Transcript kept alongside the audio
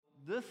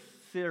This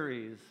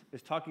series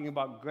is talking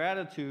about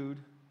gratitude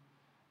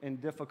in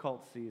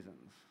difficult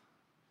seasons.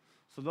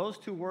 So those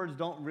two words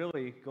don't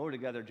really go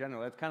together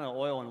generally. It's kind of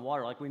oil and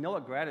water. Like, we know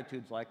what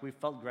gratitude's like. We've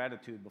felt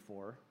gratitude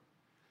before.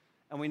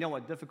 And we know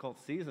what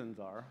difficult seasons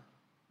are.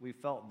 We've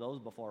felt those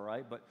before,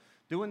 right? But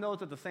doing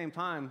those at the same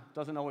time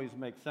doesn't always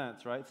make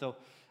sense, right? So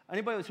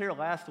anybody who was here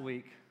last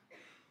week,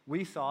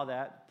 we saw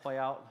that play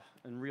out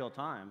in real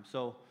time.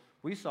 So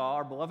we saw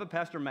our beloved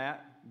Pastor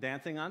Matt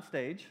dancing on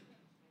stage.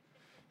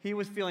 He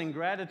was feeling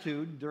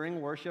gratitude during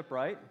worship,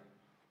 right?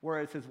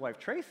 Whereas his wife,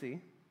 Tracy,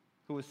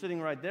 who was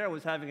sitting right there,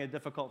 was having a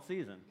difficult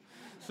season.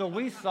 So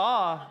we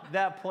saw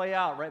that play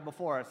out right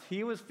before us.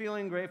 He was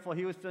feeling grateful.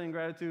 He was feeling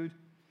gratitude.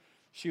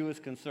 She was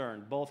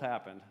concerned. Both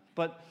happened.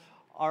 But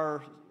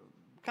our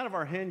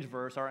hinge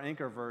verse, our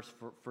anchor verse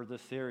for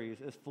this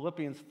series is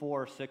Philippians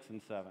 4, 6,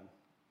 and 7.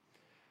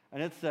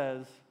 And it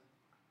says,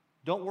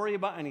 don't worry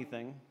about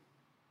anything.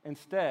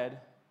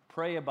 Instead,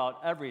 pray about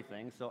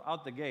everything. So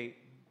out the gate,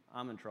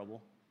 I'm in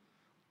trouble.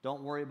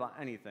 Don't worry about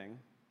anything.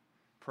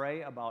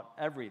 Pray about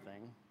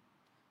everything.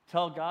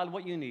 Tell God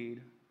what you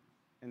need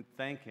and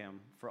thank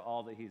Him for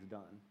all that He's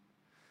done.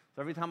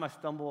 So every time I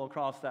stumble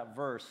across that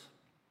verse,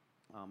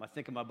 I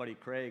think of my buddy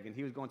Craig, and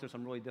he was going through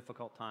some really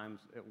difficult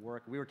times at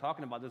work. We were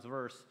talking about this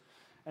verse,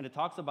 and it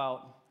talks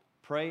about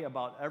pray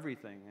about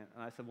everything.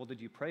 And I said, well, did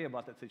you pray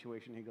about that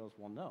situation? He goes,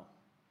 well, no.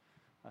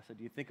 I said,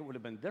 do you think it would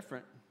have been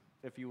different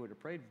if you would have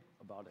prayed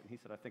about it? And he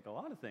said, I think a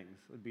lot of things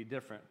would be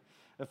different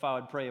if I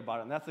would pray about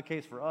it. And that's the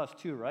case for us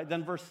too, right?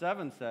 Then verse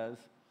 7 says,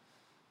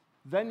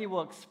 then you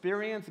will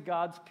experience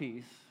God's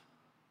peace,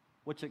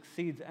 which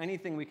exceeds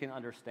anything we can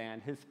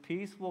understand. His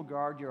peace will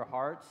guard your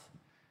hearts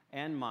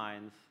and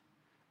minds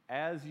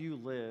as you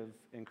live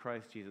in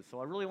Christ Jesus. So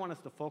I really want us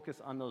to focus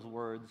on those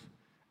words,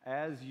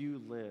 as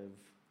you live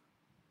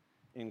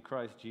in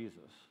Christ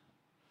Jesus.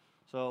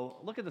 So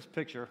look at this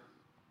picture.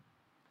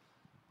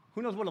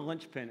 Who knows what a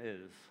linchpin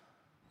is?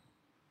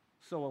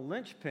 So a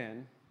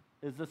linchpin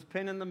is this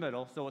pin in the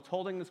middle, so it's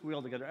holding this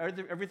wheel together.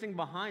 Everything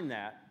behind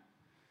that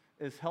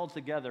is held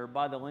together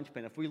by the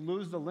linchpin. If we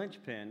lose the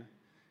linchpin,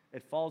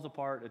 it falls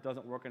apart, it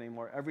doesn't work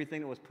anymore.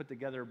 Everything that was put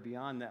together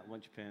beyond that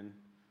linchpin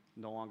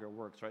no longer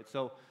works, right?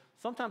 So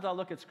sometimes I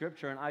look at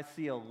Scripture and I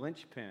see a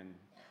linchpin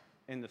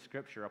in the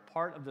Scripture, a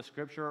part of the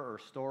Scripture or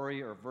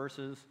story or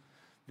verses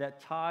that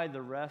tie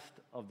the rest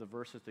of the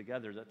verses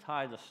together, that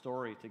tie the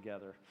story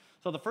together.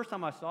 So the first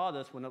time I saw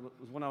this was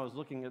when I was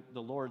looking at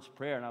the Lord's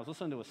Prayer, and I was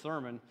listening to a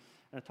sermon,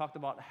 and it talked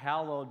about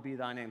hallowed be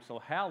thy name. So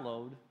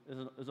hallowed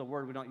is a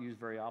word we don't use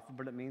very often,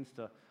 but it means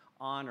to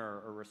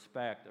honor or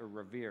respect or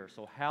revere.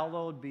 So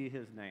hallowed be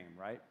his name,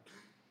 right?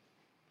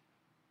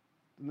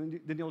 And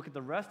then you look at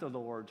the rest of the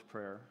Lord's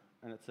Prayer,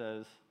 and it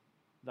says,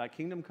 thy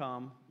kingdom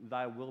come,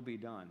 thy will be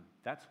done.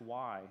 That's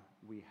why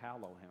we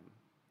hallow him,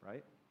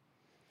 right?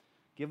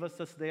 Give us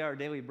this day our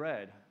daily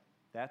bread.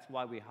 That's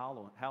why we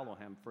hallow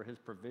him, for his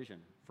provision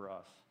for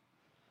us.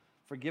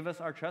 Forgive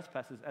us our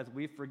trespasses as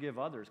we forgive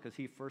others, because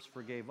he first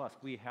forgave us.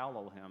 We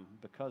hallow him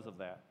because of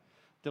that.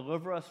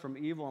 Deliver us from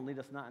evil and lead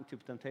us not into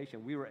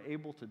temptation. We were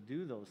able to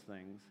do those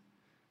things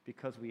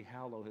because we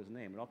hallow his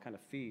name. It all kind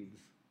of feeds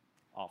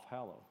off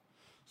hallow.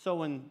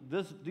 So in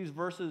these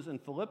verses in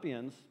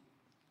Philippians,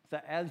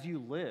 that as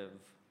you live,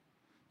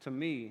 to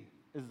me,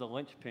 is the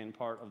linchpin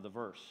part of the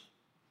verse,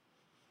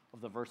 of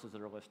the verses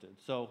that are listed.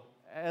 So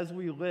as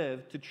we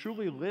live, to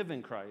truly live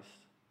in Christ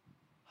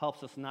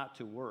helps us not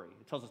to worry.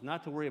 It tells us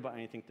not to worry about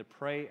anything, to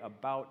pray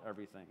about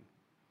everything.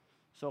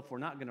 So if we're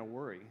not going to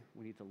worry,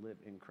 we need to live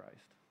in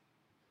Christ.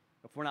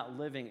 If we're not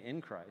living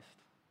in Christ,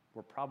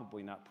 we're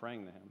probably not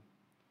praying to him.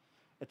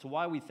 It's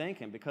why we thank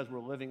him, because we're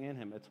living in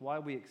him. It's why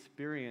we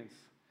experience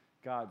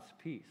God's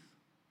peace,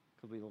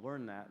 because we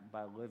learn that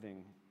by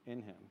living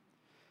in him.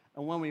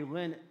 And when we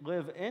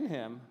live in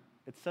him,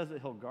 it says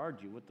that he'll guard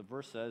you. What the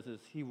verse says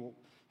is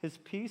his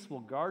peace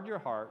will guard your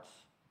hearts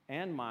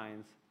and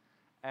minds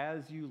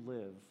as you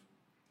live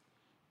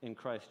in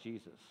Christ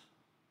Jesus.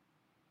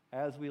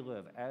 As we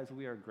live, as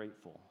we are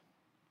grateful.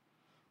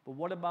 But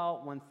what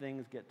about when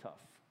things get tough?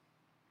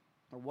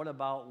 Or what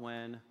about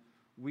when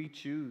we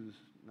choose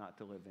not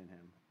to live in him?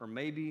 Or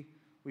maybe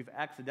we've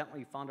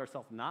accidentally found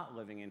ourselves not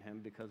living in him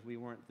because we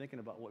weren't thinking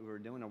about what we were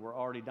doing, and we're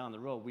already down the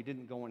road. We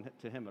didn't go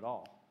into him at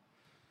all.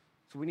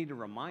 So we need a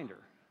reminder.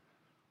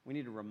 We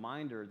need a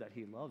reminder that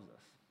he loves us.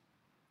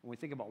 When we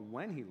think about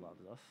when he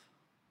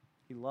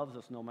loves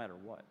us no matter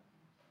what.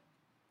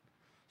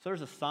 So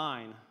there's a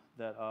sign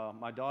that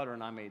my daughter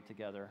and I made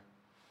together,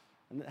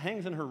 and it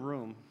hangs in her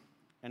room,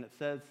 and it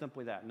says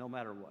simply that, no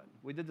matter what.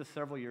 We did this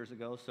several years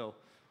ago, so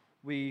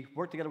we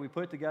worked together, we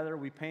put it together,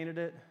 we painted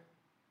it.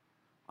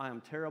 I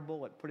am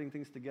terrible at putting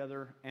things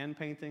together and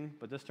painting,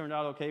 but this turned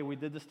out okay. We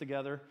did this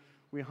together.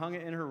 We hung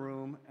it in her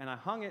room, and I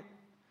hung it,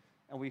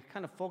 and we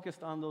kind of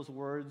focused on those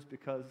words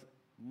because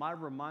my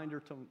reminder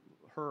to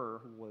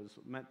her was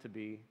meant to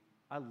be,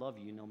 I love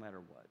you no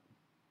matter what.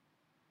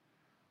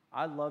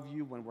 I love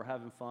you when we're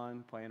having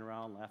fun, playing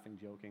around, laughing,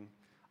 joking.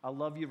 I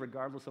love you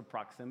regardless of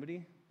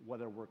proximity,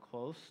 whether we're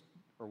close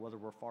or whether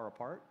we're far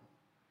apart.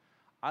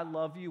 I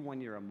love you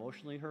when you're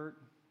emotionally hurt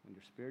when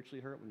you're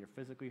spiritually hurt, when you're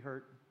physically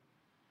hurt,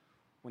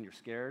 when you're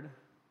scared,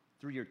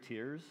 through your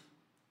tears,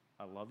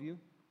 I love you. And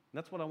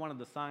that's what I wanted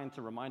the sign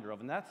to remind her of.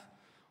 And that's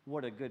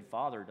what a good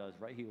father does,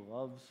 right? He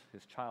loves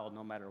his child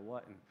no matter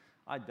what. And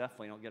I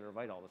definitely don't get it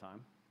right all the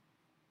time,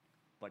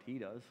 but he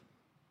does.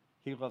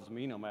 He loves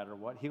me no matter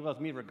what. He loves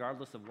me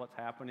regardless of what's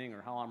happening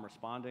or how I'm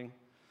responding.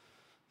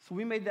 So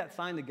we made that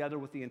sign together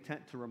with the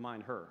intent to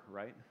remind her,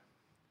 right?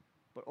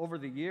 But over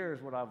the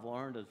years, what I've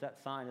learned is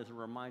that sign is a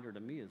reminder to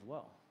me as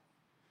well.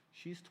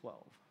 She's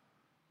 12.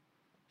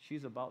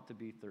 She's about to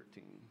be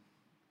 13.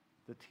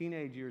 The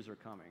teenage years are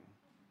coming.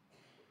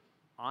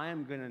 I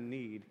am going to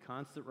need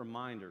constant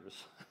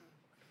reminders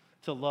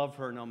to love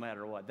her no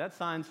matter what. That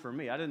sign's for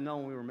me. I didn't know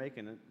when we were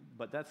making it,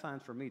 but that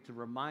sign's for me to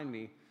remind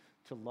me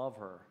to love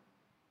her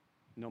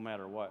no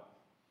matter what.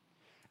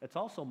 It's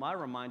also my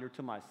reminder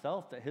to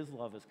myself that his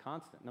love is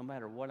constant. No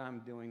matter what I'm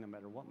doing, no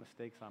matter what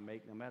mistakes I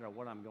make, no matter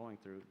what I'm going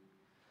through,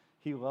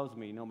 he loves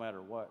me no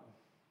matter what.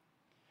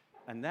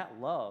 And that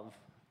love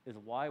is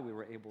why we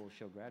were able to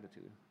show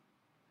gratitude,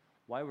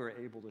 why we were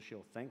able to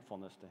show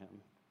thankfulness to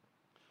him,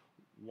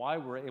 why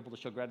we're able to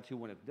show gratitude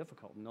when it's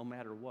difficult, no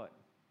matter what,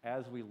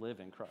 as we live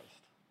in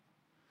Christ.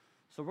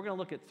 So we're going to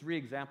look at 3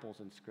 examples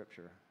in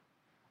Scripture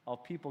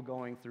of people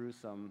going through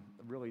some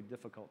really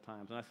difficult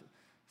times. And it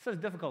says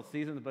difficult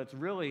seasons, but it's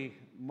really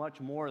much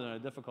more than a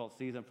difficult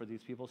season for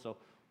these people. So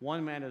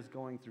one man is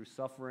going through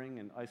suffering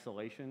and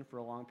isolation for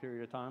a long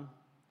period of time.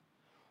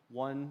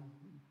 One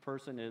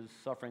person is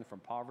suffering from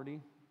poverty.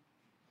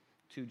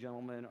 2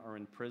 gentlemen are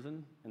in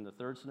prison in the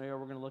third scenario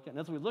we're going to look at. And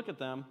as we look at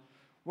them,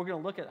 we're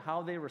going to look at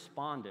how they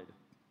responded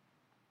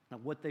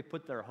and what they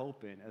put their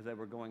hope in as they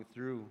were going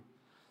through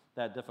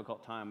that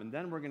difficult time. And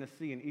then we're going to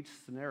see in each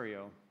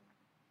scenario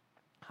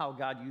how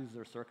God used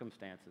their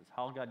circumstances,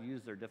 how God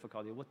used their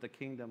difficulty, what the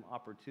kingdom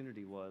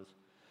opportunity was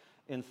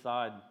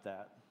inside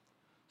that.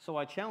 So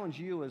I challenge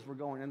you as we're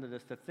going into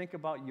this to think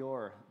about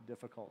your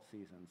difficult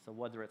season. So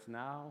whether it's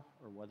now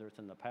or whether it's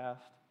in the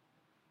past,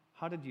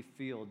 how did you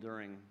feel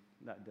during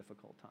that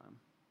difficult time?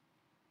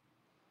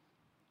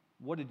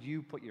 What did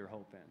you put your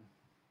hope in?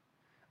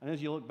 And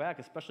as you look back,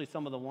 especially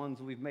some of the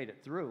ones we've made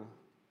it through,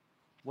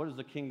 what is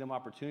the kingdom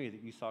opportunity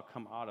that you saw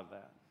come out of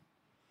that?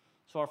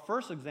 So our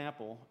first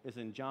example is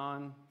in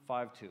John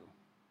 5:2.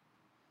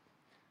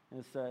 And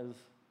it says,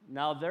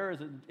 "Now there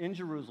is in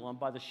Jerusalem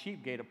by the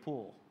sheep gate a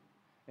pool,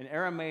 in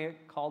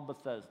Aramaic called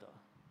Bethesda,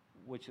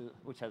 which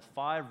has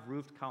 5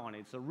 roofed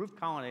colonnades." So roofed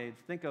colonnades,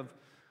 think of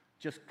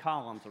just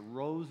columns,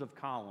 rows of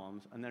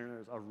columns, and then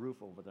there's a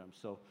roof over them.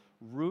 So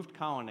roofed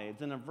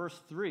colonnades. And in verse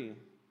 3,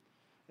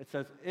 it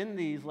says, "In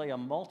these lay a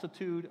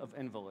multitude of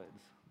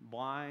invalids,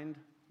 blind,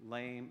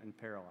 lame, and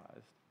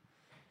paralyzed."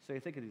 So you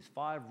think of these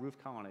 5 roof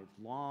colonnades,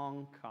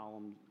 long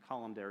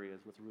columned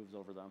areas with roofs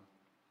over them.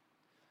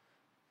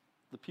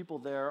 The people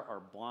there are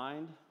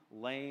blind,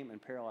 lame,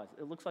 and paralyzed.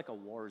 It looks like a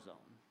war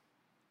zone.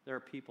 There are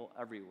people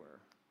everywhere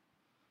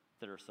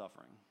that are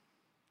suffering.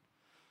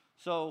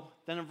 So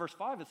then in verse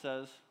 5 it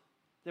says,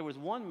 there was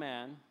one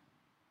man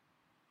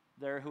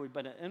there who had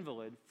been an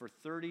invalid for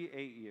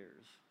 38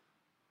 years.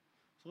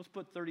 So let's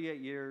put 38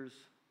 years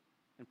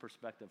in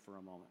perspective for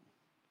a moment.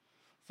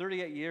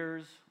 38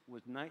 years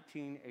was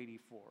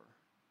 1984.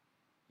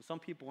 Some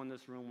people in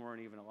this room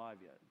weren't even alive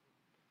yet.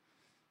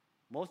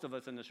 Most of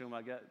us in this room,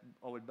 I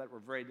would bet, were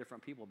very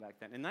different people back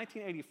then. In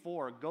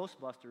 1984,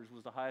 Ghostbusters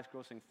was the highest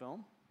grossing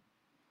film.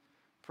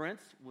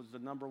 Prince was the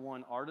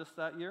 #1 artist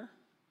that year.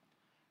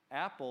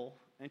 Apple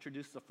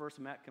introduced the first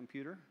Mac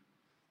computer.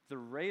 The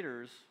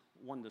Raiders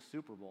won the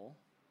Super Bowl.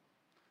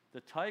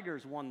 The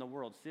Tigers won the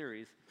World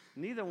Series.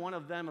 Neither one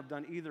of them have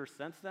done either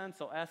since then,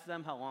 so ask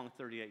them how long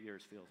 38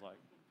 years feels like.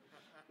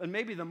 And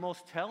maybe the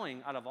most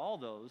telling out of all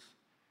those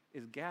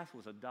is gas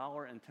was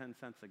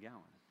 $1.10 a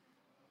gallon.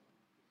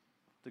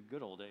 The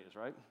good old days,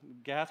 right?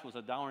 Gas was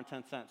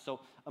 $1.10. So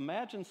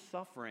imagine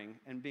suffering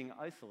and being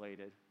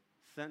isolated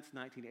since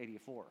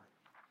 1984,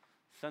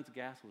 since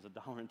gas was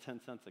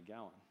 $1.10 a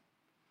gallon.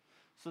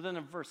 So then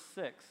in verse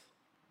 6,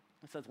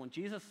 it says, when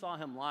Jesus saw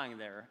him lying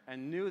there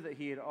and knew that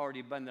he had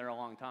already been there a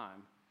long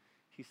time,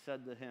 he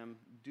said to him,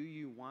 "Do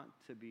you want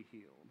to be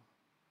healed?"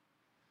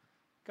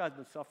 God's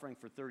been suffering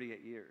for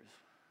 38 years.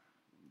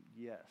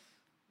 Yes,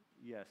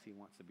 he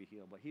wants to be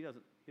healed, but he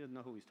doesn't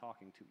know who he's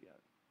talking to yet.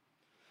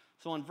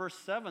 So in verse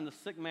 7, the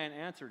sick man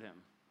answered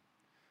him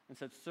and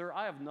said, "Sir,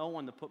 I have no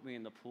one to put me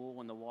in the pool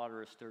when the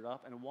water is stirred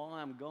up, and while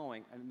I'm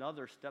going,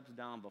 another steps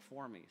down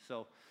before me."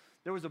 So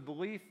there was a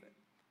belief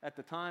at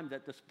the time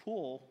that this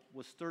pool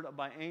was stirred up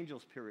by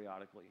angels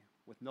periodically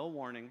with no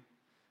warning,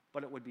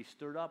 but it would be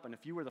stirred up, and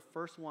if you were the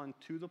first one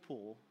to the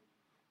pool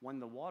when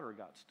the water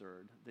got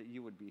stirred, that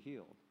you would be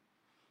healed.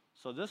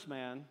 So this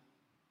man,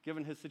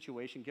 given his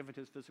situation, given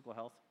his physical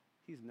health,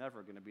 he's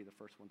never going to be the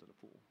first one to the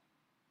pool.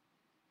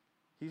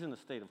 He's in a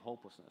state of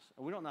hopelessness.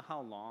 And we don't know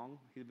how long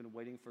he's been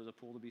waiting for the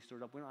pool to be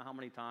stirred up. We don't know how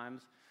many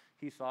times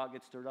he saw it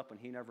get stirred up and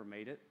he never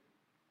made it.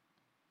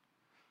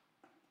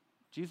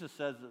 It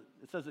says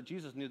that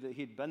Jesus knew that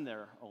he'd been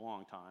there a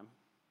long time.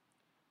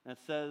 And it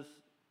says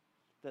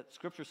that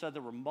Scripture said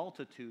there were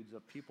multitudes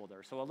of people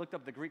there. So I looked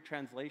up the Greek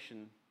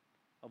translation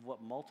of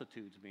what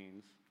multitudes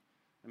means.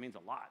 It means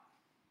a lot.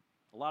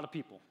 A lot of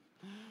people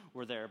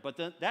were there. But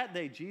that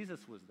day,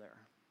 Jesus was there.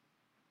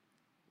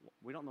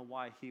 We don't know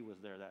why he was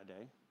there that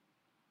day.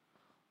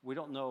 We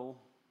don't know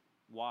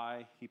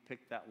why he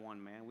picked that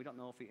one man. We don't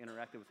know if he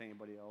interacted with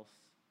anybody else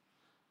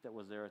that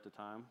was there at the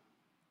time.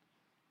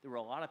 There were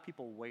a lot of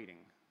people waiting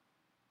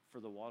for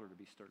the water to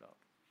be stirred up.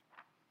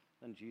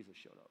 Then Jesus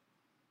showed up.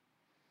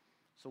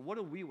 So what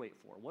do we wait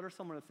for? What are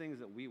some of the things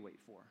that we wait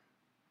for?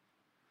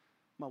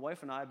 My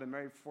wife and I have been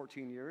married for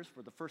 14 years.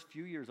 For the first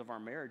few years of our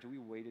marriage, we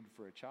waited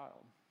for a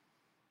child.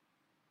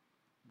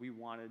 We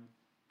wanted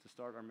to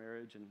start our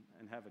marriage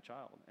and have a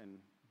child, and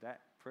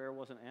that prayer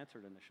wasn't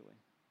answered initially.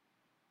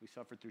 We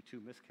suffered through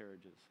 2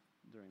 miscarriages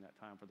during that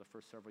time for the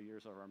first several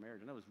years of our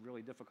marriage, and it was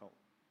really difficult.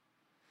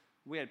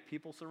 We had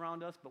people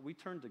surround us, but we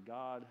turned to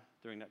God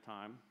during that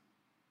time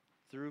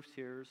through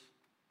tears,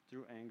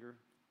 through anger,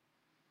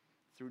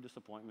 through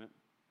disappointment.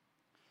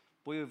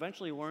 But we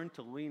eventually learned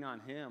to lean on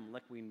him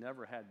like we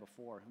never had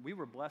before. We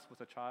were blessed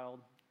with a child,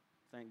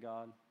 thank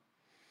God.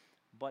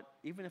 But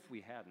even if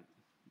we hadn't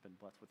been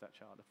blessed with that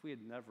child, if we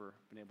had never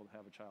been able to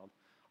have a child,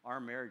 our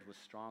marriage was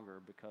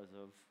stronger because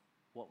of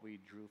what we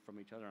drew from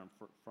each other and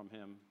from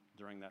him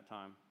during that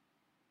time.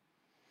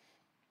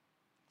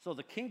 So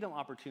the kingdom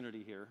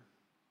opportunity here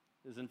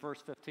is in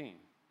verse 15.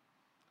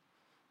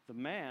 The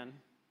man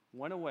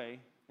went away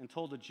and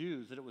told the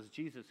Jews that it was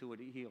Jesus who had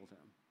healed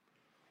him.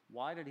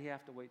 Why did he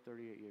have to wait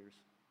 38 years?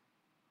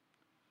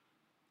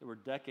 There were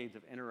decades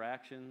of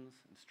interactions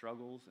and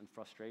struggles and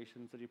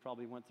frustrations that he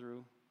probably went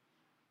through.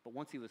 But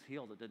once he was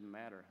healed, it didn't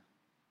matter.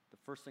 The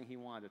first thing he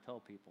wanted to tell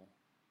people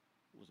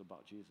was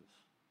about Jesus.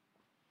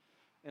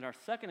 In our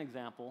second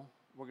example,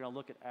 we're going to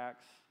look at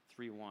Acts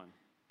 3:1.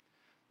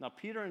 Now,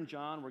 Peter and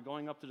John were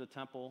going up to the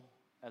temple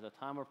at a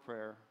time of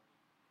prayer,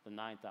 the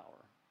 9th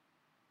hour.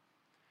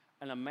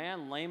 And a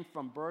man lame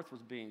from birth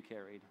was being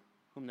carried,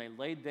 whom they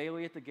laid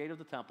daily at the gate of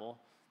the temple,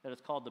 that is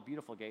called the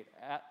Beautiful Gate,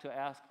 to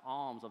ask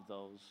alms of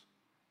those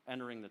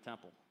entering the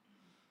temple.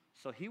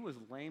 So he was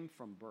lame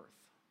from birth.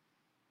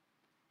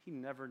 He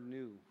never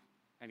knew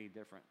any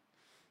different.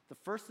 The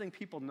first thing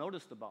people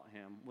noticed about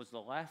him was the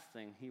last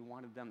thing he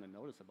wanted them to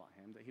notice about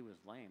him, that he was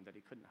lame, that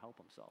he couldn't help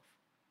himself.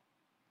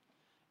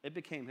 It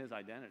became his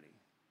identity.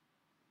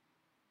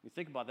 You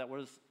think about that,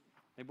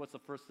 what's the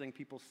first thing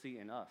people see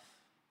in us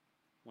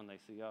when they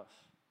see us?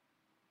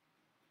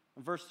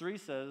 And verse 3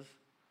 says,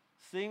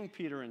 seeing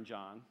Peter and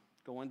John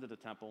go into the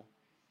temple,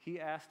 he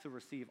asked to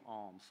receive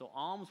alms. So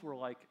alms were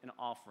like an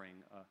offering,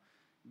 a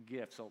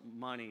gift, so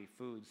money,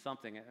 food,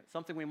 something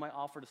we might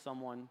offer to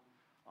someone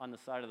on the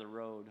side of the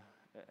road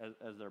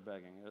as they're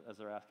begging, as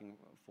they're asking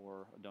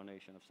for a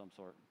donation of some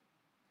sort.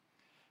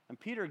 And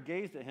Peter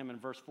gazed at him in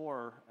verse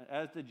 4,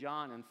 as did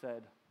John, and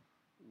said,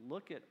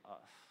 look at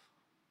us.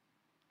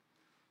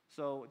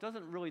 So it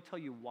doesn't really tell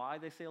you why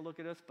they say look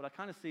at us, but I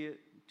kind of see it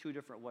 2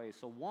 different ways.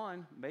 So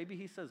one, maybe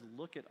he says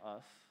look at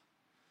us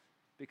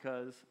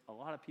because a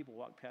lot of people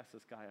walk past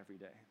this guy every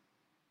day.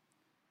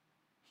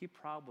 He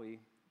probably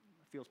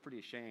feels pretty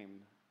ashamed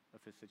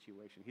of his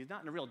situation. He's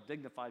not in a real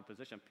dignified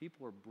position.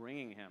 People are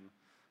bringing him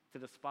to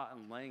the spot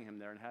and laying him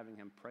there and having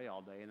him pray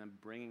all day and then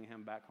bringing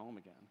him back home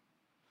again.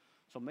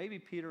 So maybe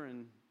Peter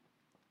and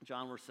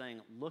John were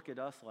saying, look at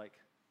us like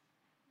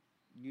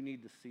you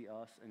need to see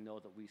us and know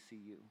that we see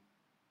you.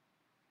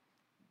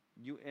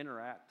 You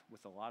interact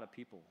with a lot of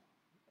people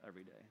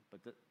every day, but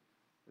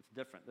it's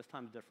different. This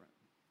time's different.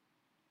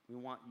 We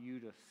want you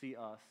to see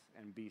us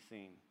and be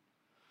seen.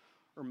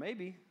 Or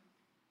maybe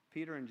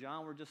Peter and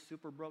John were just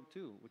super broke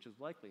too, which is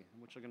likely,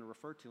 and which I'm going to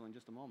refer to in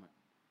just a moment.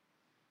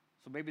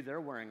 So maybe they're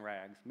wearing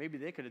rags. Maybe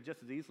they could have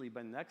just as easily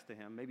been next to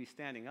him, maybe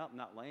standing up,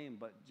 not lame,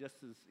 but just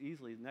as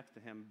easily next to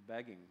him,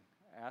 begging,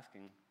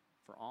 asking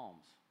for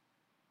alms.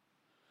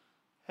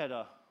 Had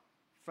a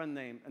friend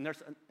named, and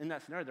in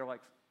that scenario, they're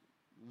like,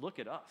 look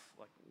at us.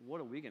 Like, what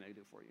are we going to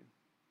do for you?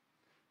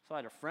 So I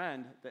had a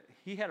friend that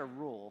he had a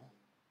rule.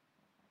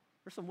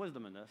 There's some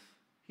wisdom in this.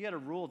 He had a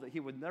rule that he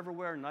would never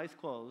wear nice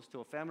clothes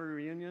to a family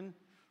reunion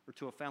or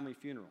to a family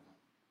funeral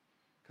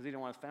because he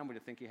didn't want his family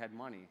to think he had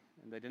money,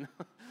 and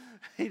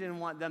he didn't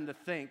want them to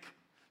think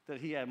that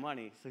he had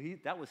money. So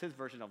that was his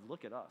version of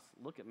look at us,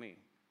 look at me.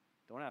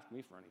 Don't ask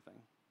me for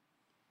anything.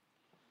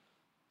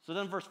 So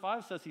then verse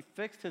 5 says he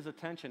fixed his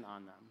attention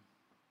on them,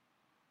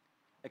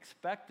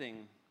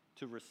 expecting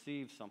to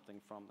receive something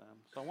from them.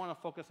 So I want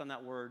to focus on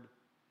that word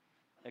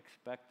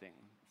expecting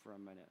for a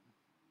minute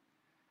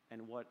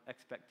and what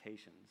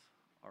expectations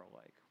are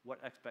like, what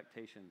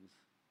expectations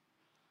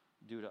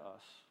do to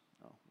us.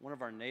 One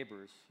of our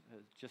neighbors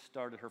has just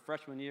started her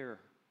freshman year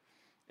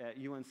at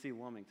UNC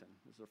Wilmington.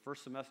 This is her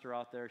first semester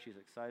out there. She's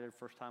excited,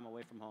 first time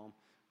away from home.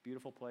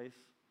 Beautiful place.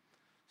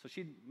 So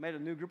she made a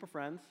new group of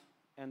friends,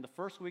 and the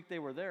first week they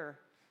were there,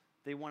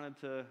 they wanted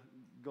to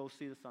go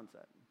see the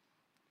sunset.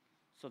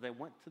 So they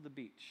went to the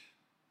beach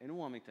in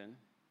Wilmington,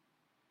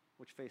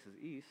 which faces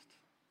east,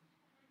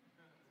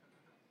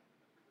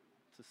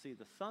 to see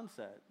the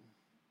sunset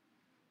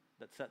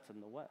that sets in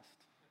the west.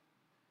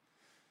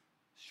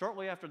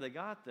 Shortly after they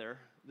got there,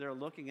 they're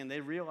looking and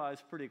they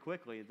realized pretty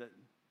quickly that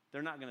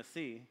they're not going to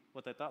see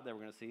what they thought they were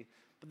going to see.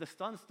 But the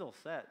sun's still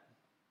set.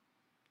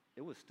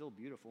 It was still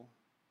beautiful.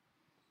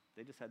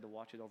 They just had to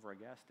watch it over a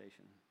gas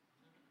station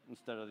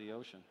instead of the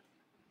ocean.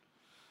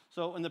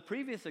 So in the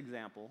previous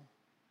example,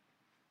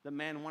 the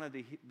man wanted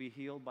to be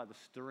healed by the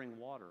stirring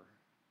water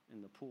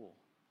in the pool.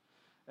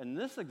 In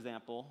this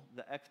example,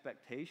 the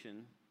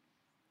expectation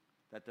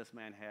that this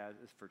man has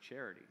is for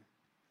charity,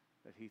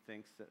 that he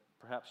thinks that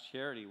perhaps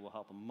charity will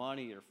help him.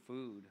 Money or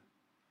food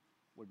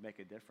would make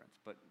a difference.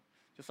 But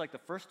just like the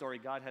first story,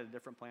 God had a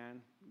different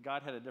plan.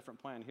 God had a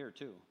different plan here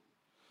too.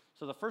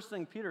 So the first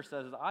thing Peter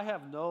says is, I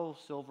have no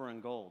silver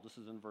and gold. This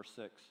is in verse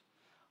 6.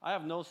 I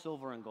have no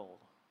silver and gold.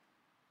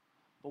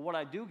 But what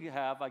I do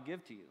have, I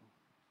give to you.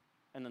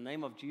 In the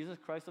name of Jesus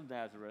Christ of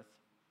Nazareth,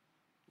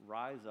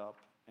 rise up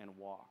and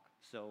walk.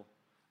 So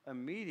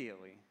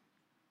immediately,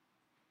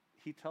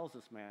 he tells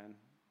this man,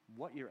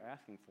 what you're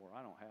asking for,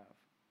 I don't have.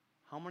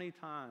 How many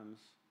times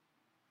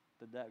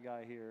did that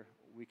guy hear,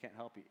 we can't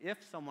help you? If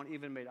someone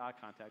even made eye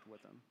contact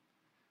with him,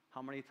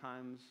 how many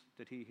times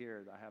did he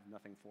hear, I have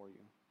nothing for you?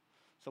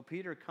 So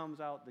Peter comes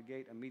out the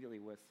gate immediately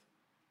with,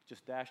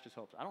 just dashed his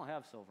hopes. I don't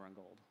have silver and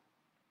gold.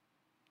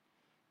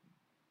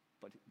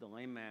 But the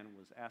lame man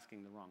was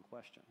asking the wrong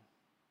question.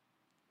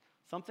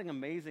 Something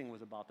amazing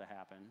was about to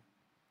happen,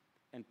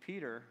 and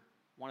Peter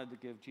wanted to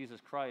give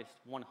Jesus Christ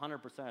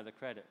 100% of the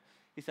credit.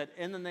 He said,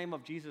 in the name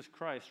of Jesus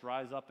Christ,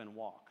 rise up and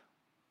walk.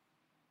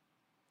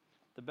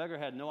 The beggar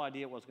had no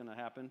idea what was going to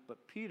happen,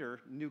 but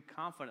Peter knew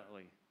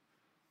confidently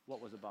what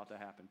was about to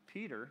happen.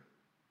 Peter,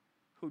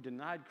 who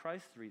denied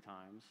Christ 3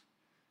 times,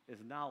 is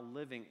now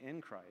living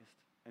in Christ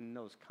and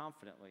knows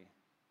confidently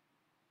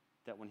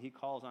that when he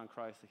calls on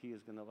Christ, he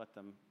is going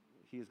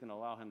to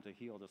allow him to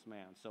heal this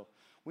man. So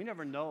we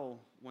never know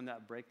when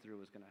that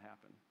breakthrough is going to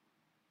happen.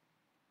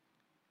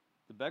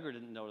 The beggar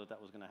didn't know that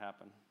that was going to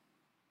happen.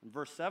 In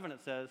verse 7 it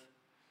says,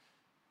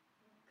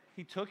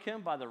 he took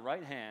him by the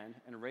right hand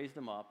and raised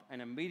him up, and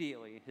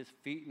immediately his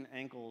feet and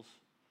ankles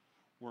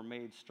were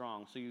made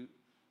strong. So you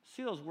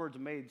see those words,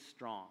 made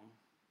strong.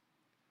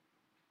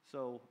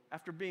 So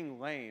after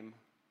being lame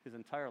his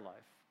entire life,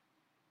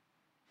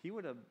 he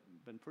would have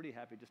been pretty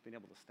happy just being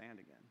able to stand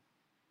again.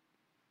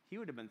 He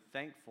would have been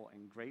thankful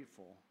and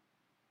grateful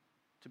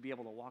to be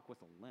able to walk with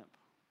a limp.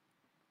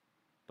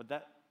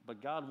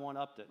 But God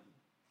one-upped it.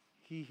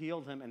 He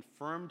healed him and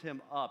firmed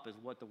him up is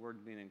what the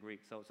word means in Greek.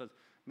 So it says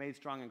made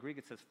strong in Greek.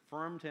 It says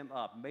firmed him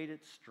up, made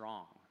it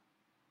strong.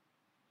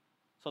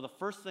 So the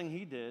first thing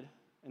he did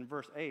in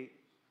verse 8,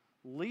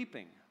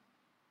 leaping,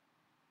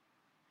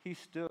 he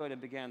stood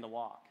and began to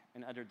walk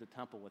and entered the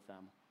temple with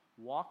them,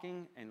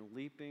 walking and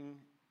leaping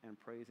and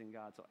praising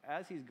God. So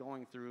as he's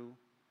going through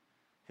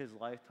his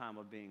lifetime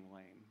of being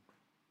lame,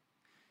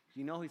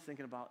 you know he's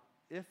thinking about,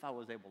 if I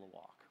was able to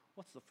walk,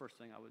 what's the first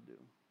thing I would do?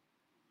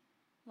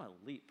 I'm going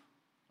to leap.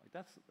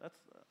 Like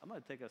I'm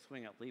going to take a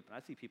swing at leaping. I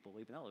see people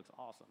leaping. That looks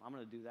awesome. I'm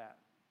going to do that.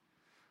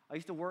 I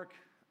used to work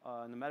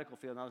in the medical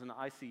field, and I was in the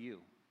ICU.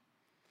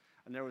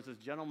 And there was this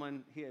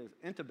gentleman, he is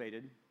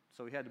intubated,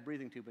 so he had the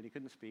breathing tube, but he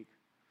couldn't speak.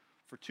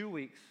 For 2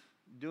 weeks,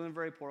 doing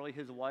very poorly.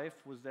 His wife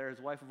was there. His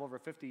wife of over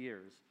 50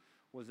 years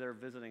was there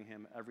visiting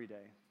him every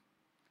day,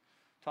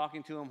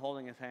 talking to him,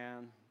 holding his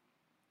hand.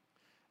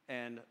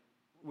 And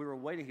we were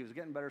waiting. He was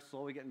getting better,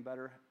 slowly getting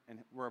better. And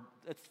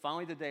it's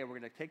finally the day we're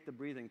going to take the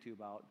breathing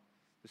tube out.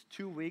 There's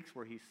 2 weeks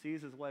where he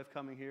sees his wife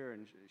coming here,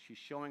 and she's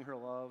showing her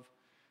love.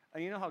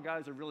 And you know how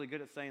guys are really good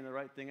at saying the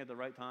right thing at the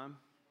right time?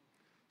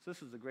 So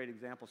this is a great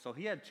example. So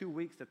he had 2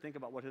 weeks to think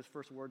about what his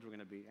first words were going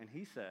to be. And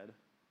he said,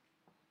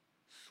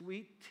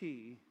 sweet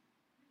tea.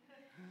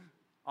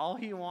 All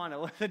he wanted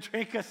was a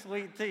drink of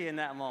sweet tea in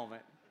that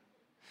moment.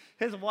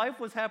 His wife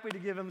was happy to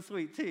give him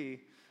sweet tea,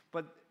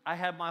 but I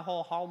had my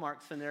whole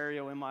Hallmark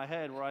scenario in my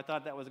head where I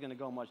thought that was going to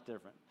go much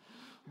different.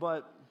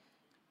 But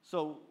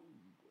so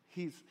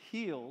he's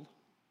healed,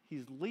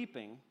 he's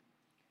leaping,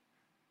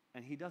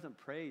 and he doesn't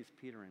praise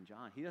Peter and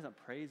John. He doesn't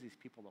praise these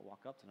people that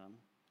walk up to them.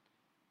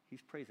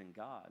 He's praising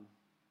God,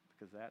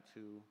 because that's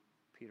who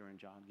Peter and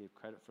John gave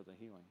credit for the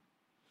healing.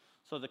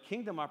 So the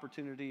kingdom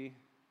opportunity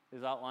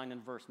is outlined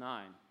in verse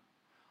 9.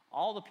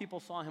 All the people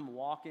saw him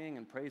walking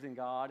and praising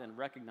God and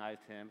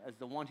recognized him as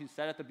the one who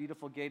sat at the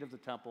beautiful gate of the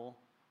temple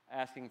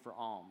asking for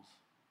alms.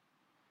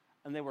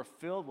 And they were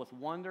filled with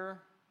wonder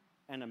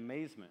and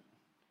amazement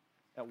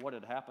at what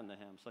had happened to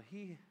him. So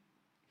he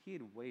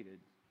had waited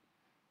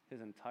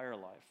his entire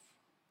life.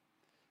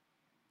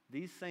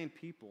 These same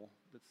people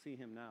that see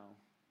him now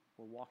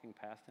were walking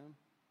past him.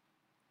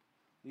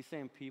 These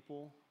same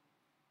people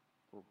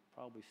were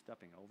probably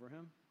stepping over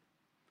him.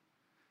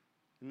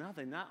 And now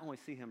they not only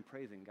see him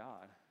praising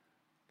God,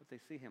 but they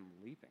see him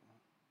leaping.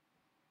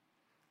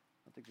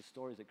 I think the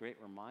story is a great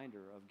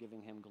reminder of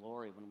giving him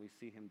glory when we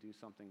see him do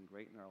something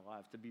great in our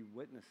lives, to be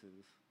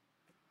witnesses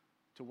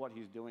to what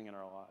he's doing in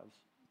our lives.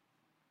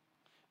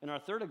 In our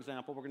third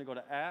example, we're going to go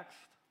to Acts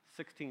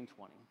 16:20.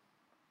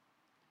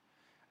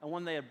 And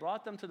when they had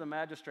brought them to the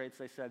magistrates,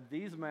 they said,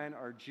 these men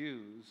are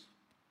Jews,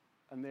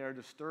 and they are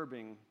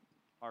disturbing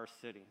our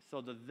city.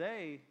 So the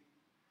they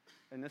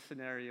in this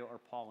scenario are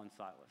Paul and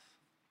Silas.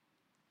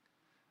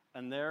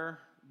 And they're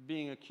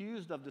being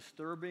accused of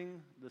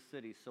disturbing the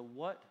city. So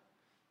what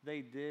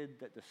they did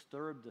that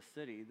disturbed the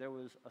city, there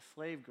was a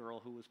slave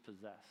girl who was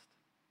possessed.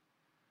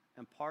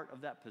 And as part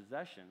of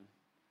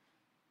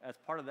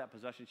that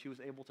possession, she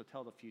was able to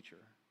tell the future.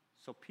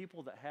 So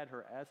people that had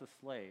her as a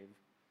slave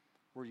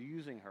were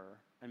using her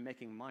and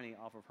making money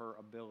off of her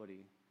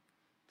ability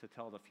to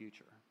tell the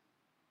future.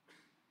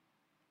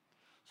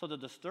 So the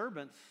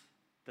disturbance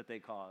that they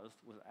caused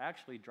was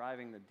actually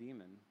driving the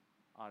demon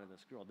out of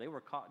this girl. They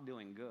were caught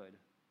doing good,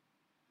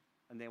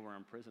 and they were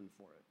imprisoned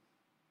for it.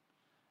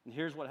 And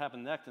here's what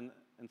happened next in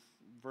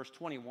verse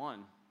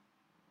 21.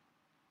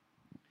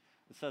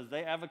 It says,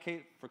 they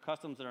advocate for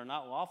customs that are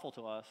not lawful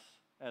to us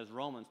as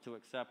Romans to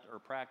accept or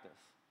practice.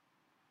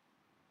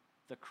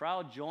 The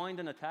crowd joined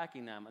in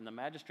attacking them, and the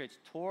magistrates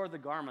tore the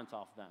garments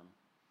off them,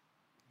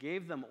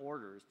 gave them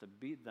orders to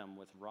beat them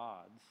with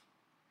rods.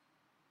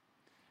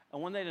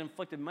 And when they had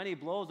inflicted many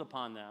blows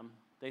upon them,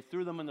 they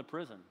threw them into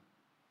prison,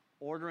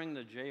 ordering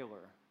the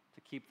jailer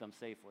to keep them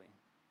safely.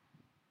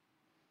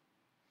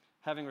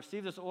 Having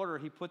received this order,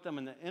 he put them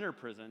in the inner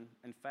prison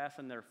and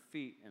fastened their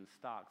feet in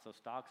stocks. So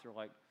stocks are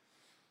like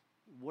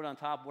wood on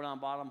top, wood on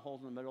bottom,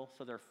 holes in the middle,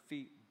 so their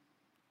feet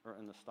are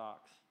in the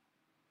stocks.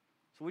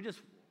 So we just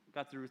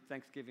got through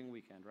Thanksgiving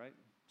weekend, right?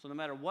 So no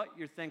matter what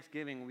your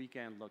Thanksgiving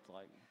weekend looked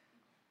like,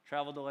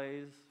 travel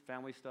delays,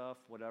 family stuff,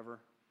 whatever,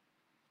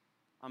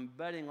 I'm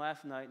betting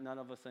last night none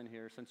of us in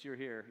here, since you're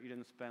here, you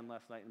didn't spend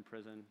last night in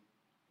prison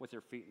with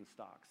your feet in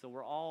stocks. So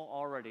we're all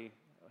already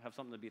have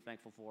something to be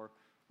thankful for.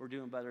 We're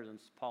doing better than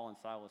Paul and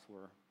Silas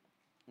were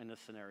in this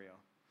scenario.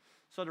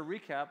 So to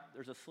recap,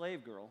 there's a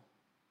slave girl.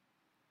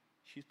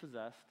 She's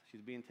possessed.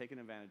 She's being taken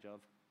advantage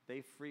of.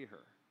 They free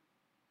her.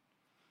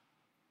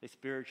 They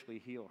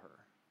spiritually heal her.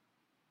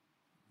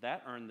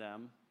 That earned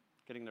them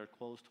getting their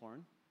clothes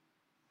torn,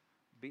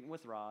 beaten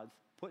with rods,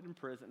 put in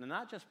prison, and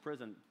not just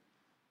prison,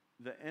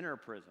 the inner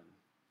prison.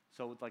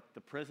 So it's like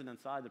the prison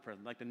inside the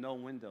prison, like the no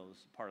windows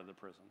part of the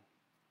prison.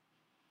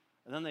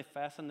 And then they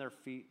fasten their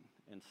feet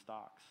in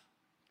stocks.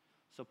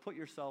 So put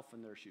yourself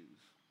in their shoes,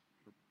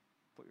 or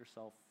put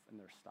yourself in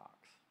their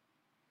stocks.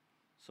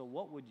 So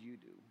what would you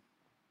do?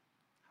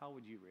 How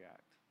would you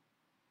react?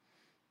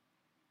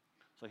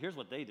 So here's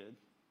what they did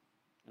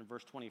in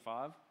verse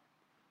 25.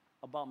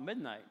 About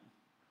midnight,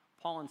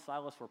 Paul and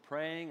Silas were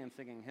praying and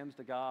singing hymns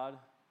to God,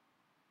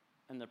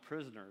 and the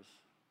prisoners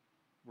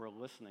were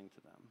listening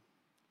to them.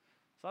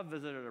 So I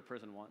visited a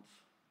prison once.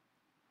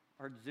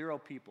 I heard 0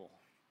 people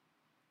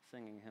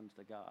singing hymns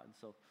to God.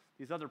 So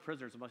these other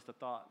prisoners must have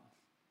thought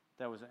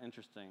that was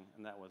interesting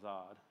and that was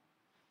odd.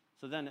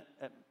 So then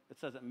it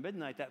says at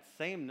midnight that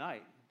same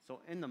night, so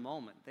in the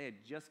moment, they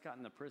had just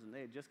gotten to prison.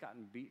 They had just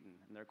gotten beaten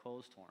and their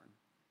clothes torn.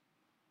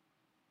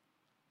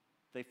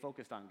 They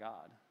focused on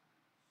God.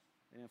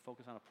 They didn't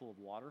focus on a pool of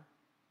water.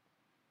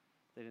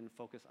 They didn't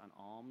focus on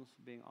alms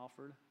being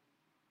offered.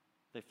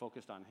 They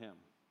focused on him.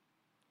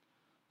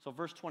 So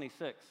verse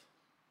 26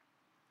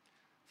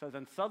 says,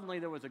 and suddenly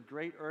there was a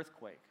great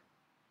earthquake,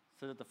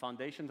 so that the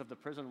foundations of the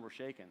prison were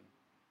shaken.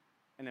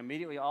 And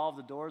immediately all of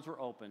the doors were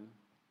open,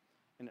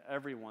 and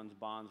everyone's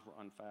bonds were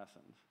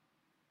unfastened.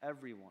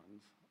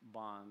 Everyone's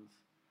bonds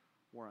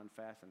were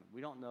unfastened.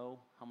 We don't know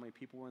how many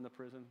people were in the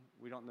prison.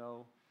 We don't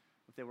know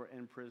if they were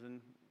in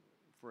prison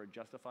for a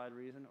justified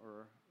reason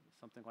or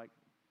something like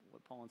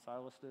what Paul and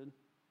Silas did.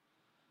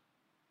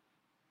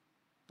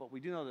 But we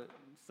do know that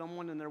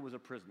someone in there was a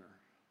prisoner,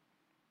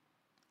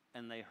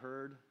 and they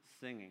heard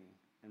singing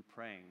and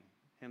praying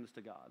hymns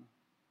to God,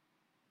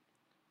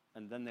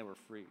 and then they were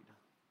freed.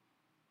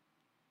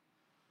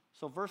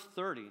 So verse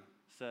 30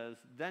 says,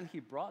 then he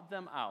brought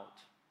them out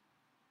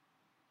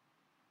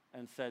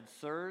and said,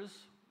 sirs,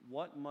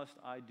 what must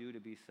I do to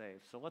be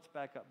saved? So let's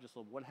back up just a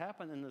little. What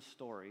happened in this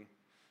story?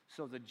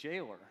 So the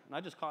jailer, and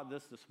I just caught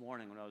this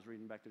morning when I was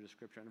reading back through the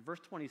scripture. In verse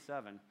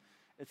 27,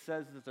 it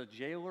says that the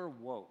jailer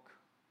woke.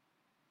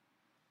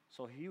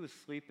 So he was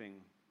sleeping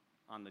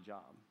on the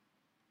job.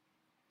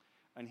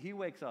 And he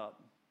wakes up,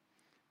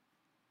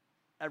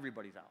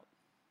 everybody's out.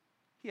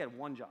 He had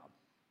one job.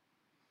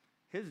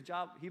 His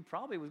job, he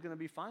probably was going to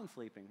be fine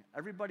sleeping.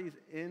 Everybody's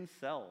in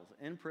cells,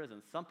 in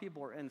prison. Some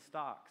people are in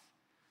stocks.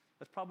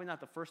 That's probably not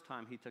the first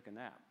time he took a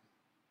nap.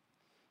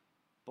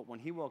 But when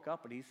he woke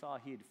up and he saw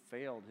he had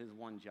failed his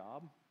one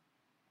job,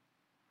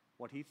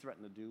 what he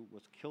threatened to do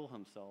was kill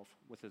himself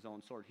with his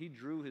own sword. He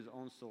drew his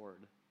own sword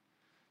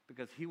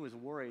because he was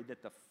worried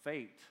that the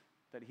fate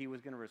that he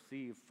was going to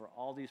receive for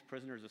all these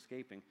prisoners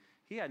escaping,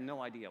 he had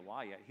no idea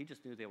why yet. He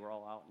just knew they were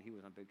all out and he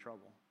was in big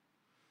trouble.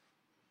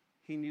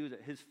 He knew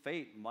that his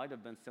fate might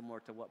have been similar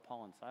to what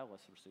Paul and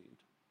Silas received.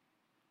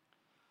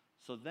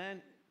 So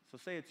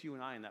say it's you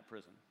and I in that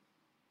prison,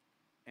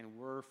 and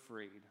we're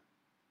freed.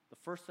 The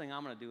first thing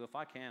I'm going to do, if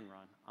I can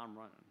run, I'm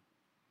running.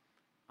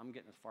 I'm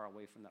getting as far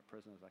away from that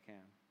prison as I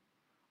can.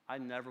 I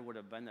never would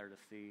have been there to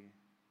see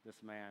this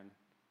man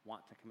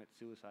want to commit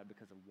suicide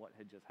because of what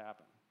had just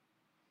happened.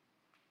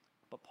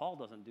 But Paul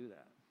doesn't do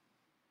that.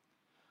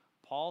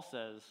 Paul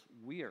says,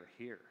 we are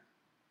here.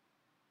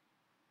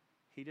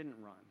 He didn't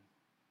run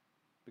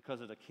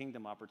because of the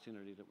kingdom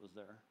opportunity that was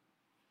there.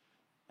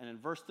 And in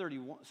verse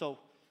 31, so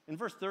in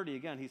verse 30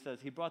 again, he says,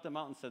 he brought them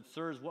out and said,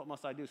 sirs, what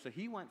must I do? So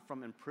he went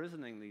from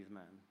imprisoning these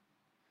men,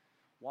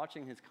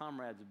 watching his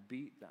comrades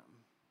beat them,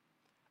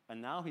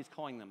 and now he's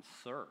calling them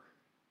sir.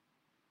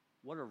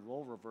 What a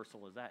role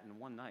reversal is that in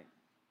one night?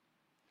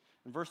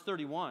 In verse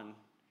 31,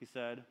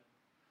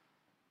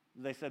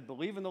 they said,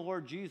 believe in the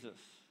Lord Jesus,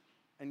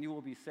 and you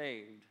will be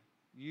saved,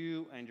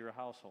 you and your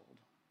household.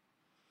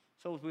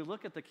 So as we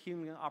look at the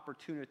kingdom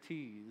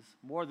opportunities,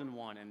 more than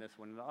one in this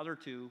one, in the other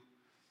two,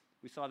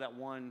 we saw that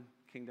one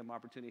kingdom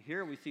opportunity.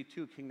 Here we see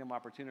two kingdom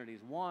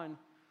opportunities. One,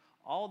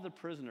 all the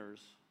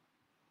prisoners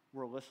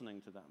were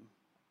listening to them.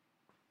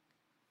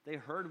 They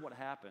heard what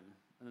happened,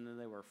 and then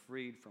they were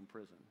freed from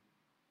prison.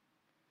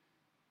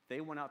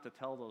 They went out to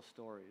tell those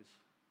stories.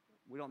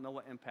 We don't know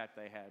what impact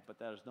they had, but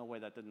there's no way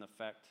that didn't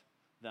affect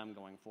them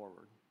going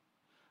forward.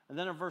 And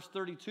then in verse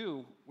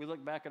 32, we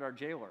look back at our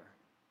jailer.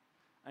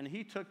 And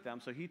he took them,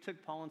 so he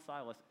took Paul and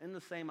Silas in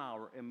the same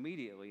hour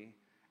immediately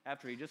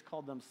after he just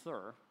called them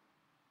sir.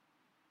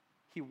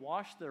 He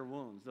washed their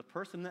wounds. The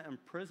person that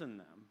imprisoned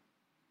them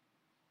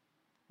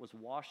was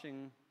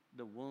washing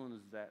the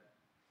wounds that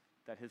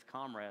his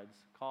comrades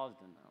caused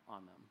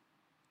on them.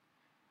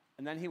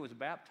 And then he was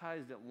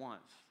baptized at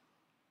once,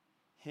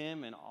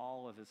 him and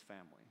all of his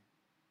family.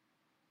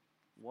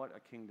 What a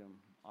kingdom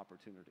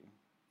opportunity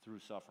through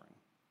suffering.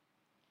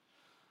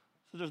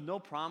 So there's no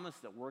promise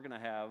that we're going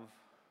to have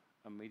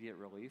immediate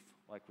relief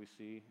like we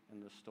see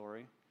in this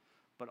story,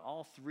 but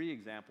all three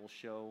examples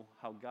show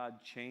how God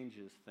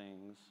changes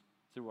things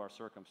through our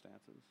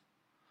circumstances.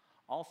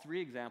 All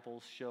three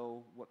examples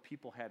show what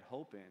people had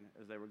hope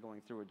in as they were going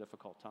through a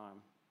difficult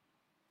time.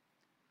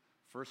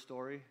 First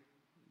story,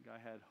 the guy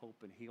had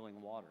hope in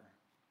healing water.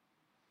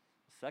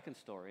 The second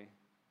story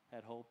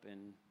had hope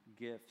in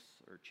gifts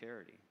or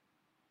charity.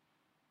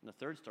 In the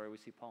third story, we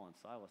see Paul and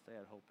Silas, they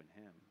had hope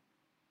in him,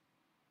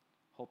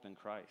 hope in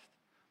Christ.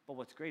 But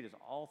what's great is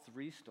all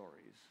three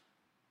stories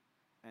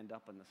end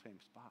up in the same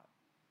spot.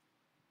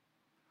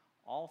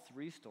 All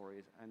three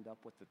stories end up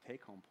with the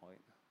take-home point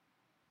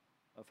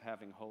of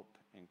having hope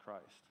in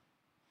Christ.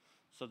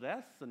 So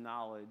that's the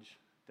knowledge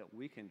that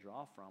we can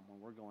draw from when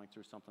we're going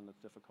through something that's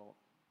difficult.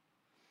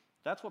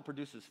 That's what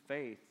produces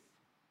faith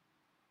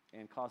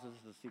and causes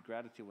us to see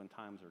gratitude when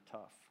times are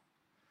tough.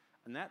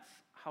 And that's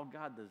how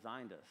God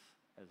designed us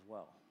as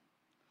well.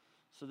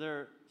 So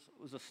there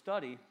was a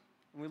study,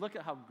 and we look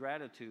at how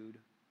gratitude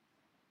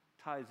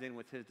ties in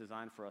with his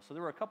design for us. So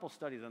there were a couple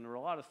studies, and there were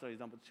a lot of studies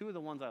done, but two of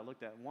the ones I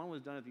looked at, one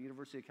was done at the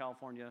University of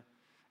California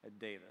at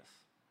Davis.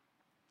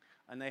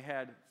 And they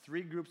had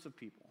 3 groups of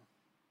people.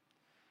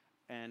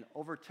 And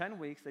over 10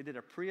 weeks, they did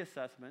a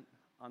pre-assessment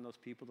on those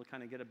people to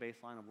kind of get a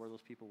baseline of where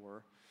those people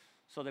were.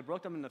 So they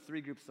broke them into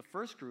 3 groups. The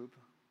first group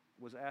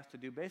was asked to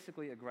do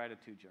basically a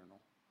gratitude journal.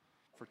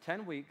 For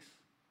 10 weeks,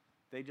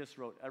 they just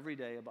wrote every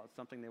day about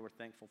something they were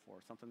thankful for,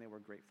 something they were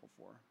grateful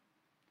for.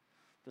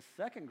 The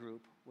second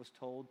group was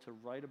told to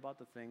write about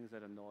the things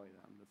that annoy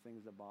them, the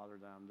things that bother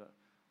them,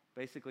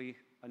 basically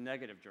a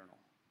negative journal,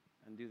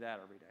 and do that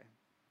every day.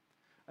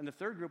 And the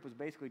third group was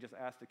basically just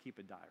asked to keep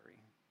a diary,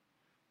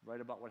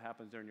 write about what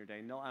happens during your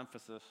day, no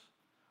emphasis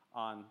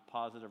on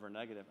positive or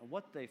negative. And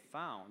what they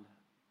found,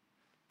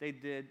 they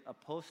did a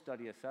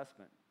post-study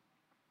assessment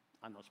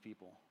on those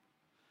people.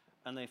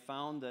 And they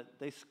found that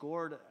they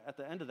scored, at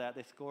the end of that,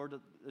 it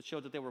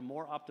showed that they were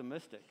more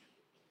optimistic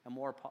and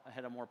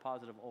had a more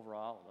positive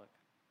overall outlook.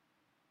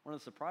 One of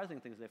the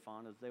surprising things they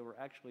found is they were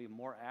actually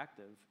more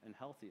active and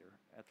healthier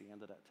at the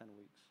end of that 10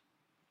 weeks.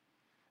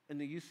 In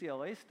the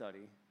UCLA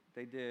study,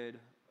 they did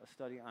a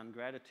study on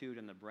gratitude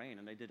in the brain,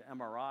 and they did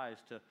MRIs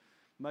to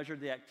measure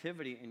the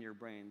activity in your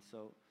brain.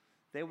 So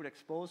they would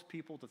expose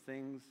people to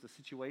things, to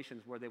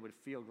situations where they would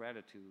feel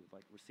gratitude,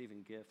 like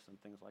receiving gifts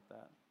and things like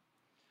that.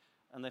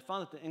 And they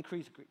found that the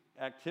increased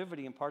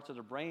activity in parts of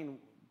the brain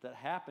that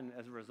happened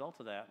as a result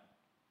of that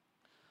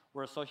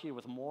were associated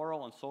with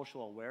moral and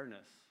social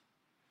awareness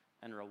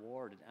and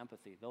reward and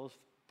empathy. Those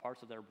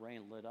parts of their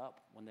brain lit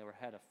up when they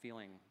had a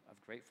feeling of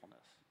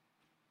gratefulness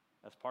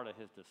as part of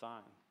his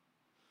design.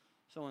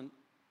 So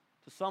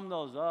to sum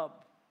those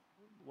up,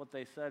 what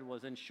they said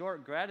was, in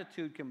short,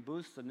 gratitude can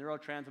boost the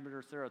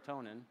neurotransmitter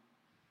serotonin.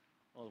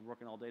 I was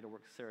working all day to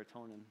work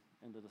serotonin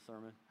into the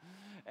sermon.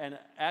 And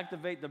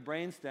activate the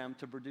brainstem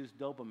to produce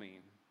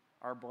dopamine,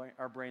 our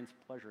brain's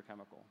pleasure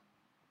chemical.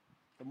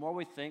 The more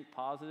we think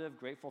positive,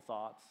 grateful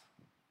thoughts,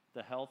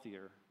 the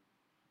healthier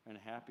and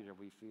happier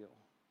we feel.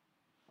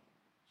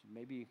 So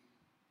maybe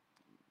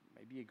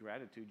a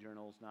gratitude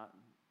journal is not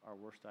our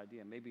worst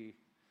idea. Maybe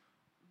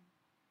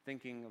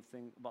thinking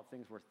about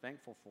things we're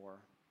thankful for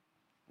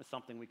is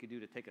something we could do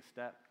to take a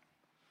step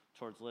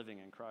towards living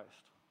in Christ.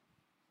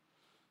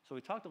 So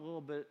we talked a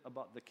little bit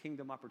about the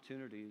kingdom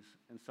opportunities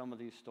in some of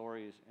these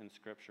stories in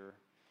Scripture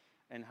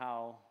and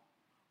how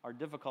our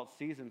difficult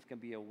seasons can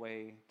be a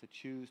way to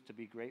choose to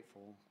be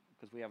grateful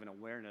because we have an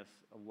awareness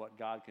of what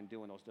God can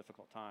do in those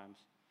difficult times.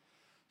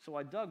 So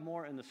I dug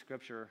more in the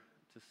Scripture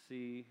to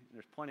see,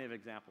 there's plenty of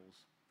examples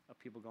of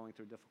people going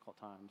through difficult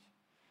times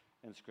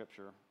in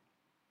Scripture.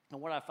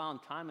 And what I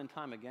found time and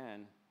time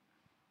again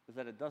is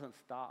that it doesn't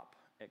stop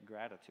at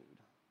gratitude.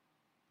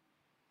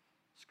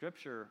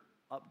 Scripture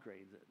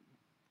upgrades it.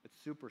 It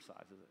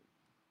supersizes it.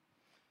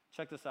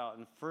 Check this out.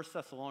 In 1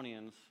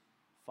 Thessalonians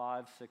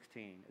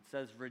 5:16, it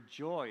says,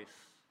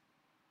 "Rejoice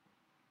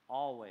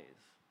always.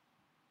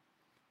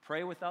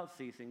 Pray without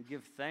ceasing.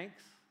 Give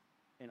thanks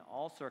in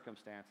all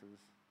circumstances,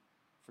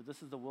 for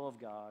this is the will of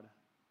God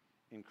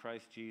in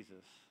Christ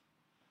Jesus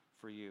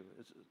for you."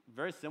 It's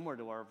very similar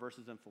to our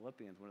verses in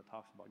Philippians when it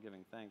talks about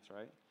giving thanks,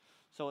 right?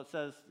 So it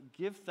says,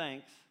 give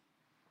thanks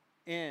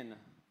in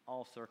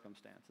all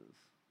circumstances,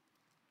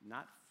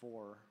 not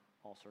for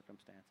all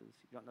circumstances.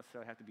 You don't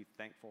necessarily have to be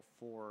thankful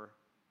for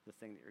the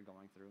thing that you're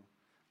going through.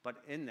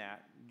 But in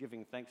that,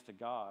 giving thanks to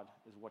God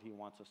is what he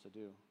wants us to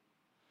do.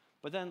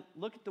 But then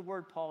look at the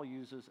word Paul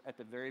uses at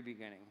the very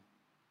beginning.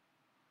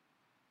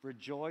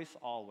 Rejoice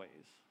always.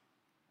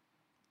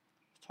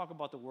 Let's talk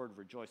about the word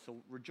rejoice.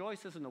 So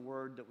rejoice isn't a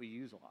word that we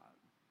use a lot.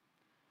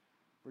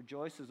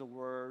 Rejoice is a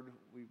word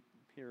we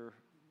hear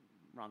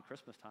around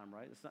Christmas time,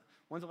 right?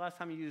 When's the last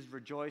time you used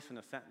rejoice in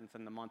a sentence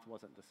and the month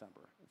wasn't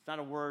December? It's not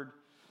a word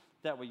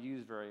that we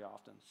use very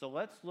often. So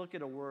let's look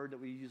at a word that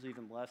we use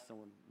even less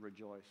than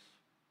rejoice.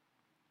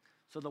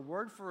 So the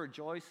word for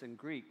rejoice in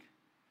Greek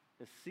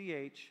is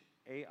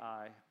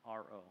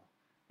chairo,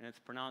 and it's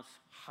pronounced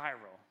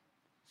chairo.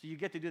 So you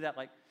get to do that,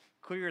 like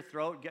clear your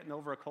throat, getting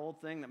over a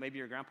cold thing that maybe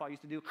your grandpa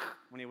used to do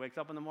when he wakes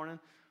up in the morning.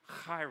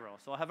 Chairo.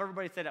 So I'll have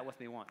everybody say that with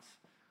me once.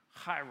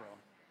 Chairo.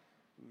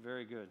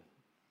 Very good.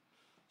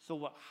 So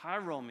what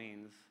chairo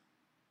means,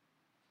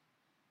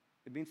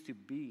 it means to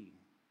be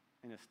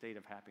in a state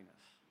of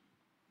happiness,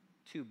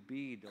 to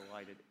be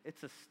delighted.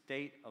 It's a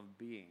state of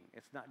being.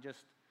 It's not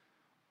just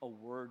a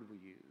word we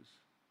use.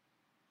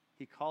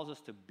 He calls us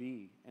to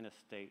be in a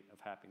state of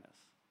happiness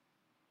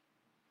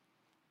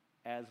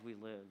as we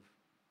live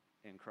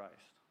in Christ.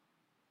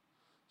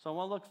 So I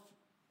want to look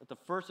at the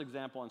first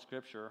example in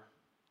Scripture,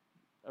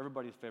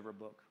 everybody's favorite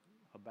book,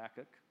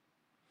 Habakkuk.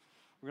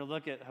 We're going to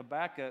look at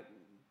Habakkuk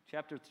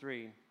chapter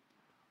 3,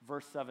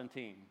 verse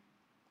 17.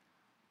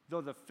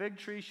 "Though the fig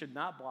tree should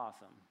not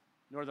blossom,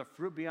 nor the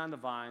fruit be on the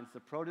vines, the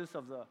produce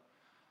of the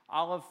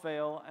olive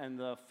fail, and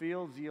the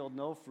fields yield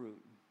no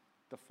fruit,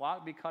 the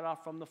flock be cut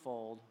off from the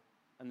fold,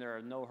 and there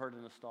are no herd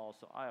in the stalls."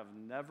 So I have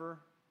never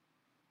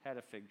had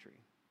a fig tree.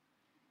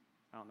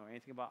 I don't know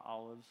anything about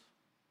olives.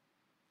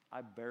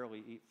 I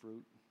barely eat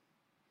fruit.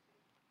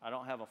 I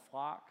don't have a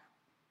flock.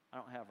 I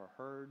don't have a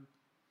herd.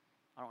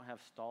 I don't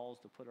have stalls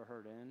to put a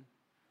herd in.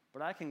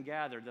 But I can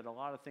gather that a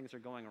lot of things are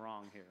going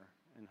wrong here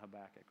in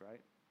Habakkuk,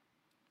 right?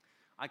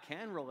 I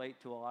can relate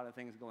to a lot of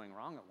things going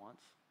wrong at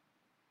once.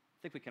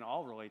 I think we can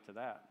all relate to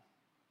that.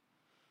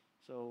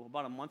 So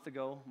about a month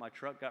ago, my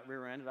truck got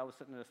rear-ended. I was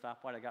sitting at a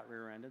stoplight, I got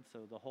rear-ended.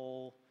 So the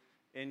whole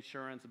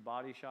insurance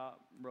body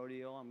shop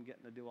rodeo, I'm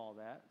getting to do all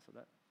that. So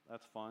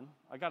that's fun.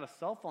 I got a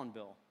cell phone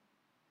bill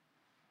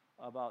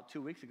about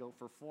 2 weeks ago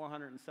for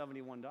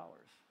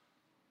 $471.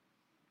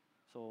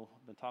 So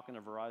I've been talking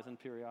to Verizon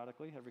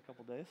periodically every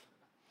couple days.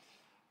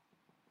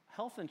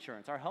 Health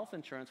insurance. Our health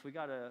insurance, we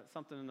got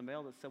something in the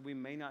mail that said we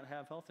may not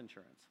have health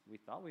insurance. We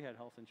thought we had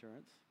health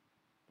insurance,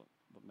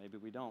 but maybe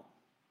we don't.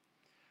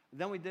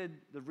 Then we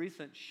did the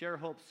recent Share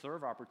Hope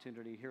Serve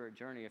opportunity here at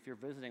Journey. If you're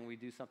visiting, we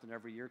do something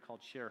every year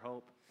called Share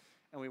Hope.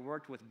 And we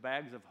worked with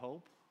Bags of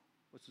Hope,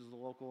 which is the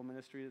local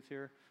ministry that's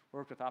here. We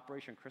worked with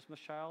Operation Christmas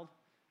Child.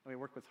 And we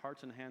worked with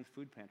Hearts and Hands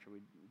Food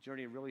Pantry.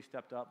 Journey really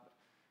stepped up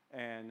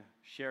and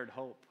shared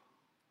hope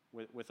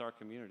with our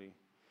community.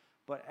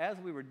 But as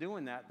we were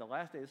doing that, the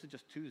last day, this is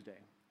just Tuesday,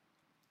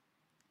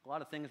 a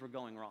lot of things were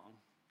going wrong.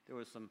 There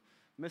was some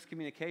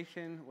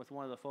miscommunication with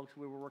one of the folks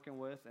we were working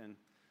with, and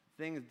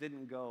things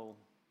didn't go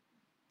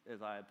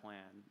as I had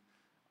planned.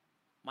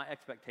 My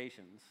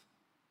expectations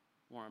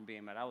weren't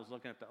being met. I was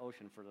looking at the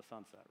ocean for the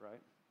sunset,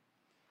 right?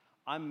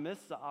 I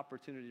missed the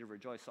opportunity to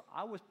rejoice. So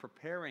I was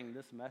preparing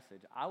this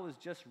message. I was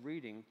just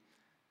reading.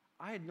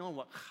 I had known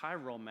what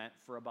chairo meant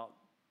for about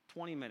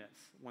 20 minutes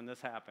when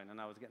this happened,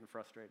 and I was getting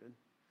frustrated.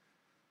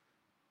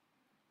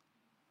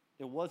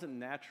 It wasn't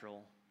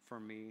natural for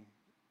me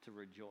to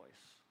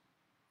rejoice.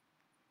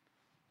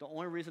 The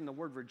only reason the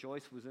word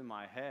rejoice was in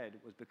my head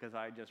was because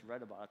I just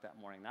read about it that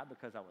morning, not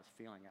because I was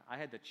feeling it. I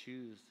had to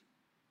choose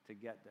to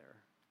get there,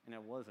 and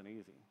it wasn't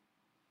easy.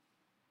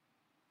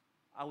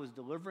 I was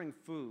delivering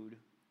food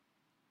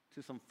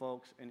to some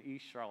folks in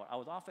East Charlotte. I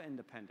was off of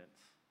Independence.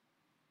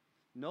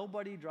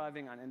 Nobody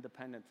driving on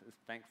Independence is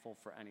thankful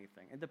for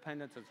anything.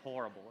 Independence is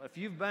horrible. If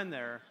you've been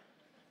there,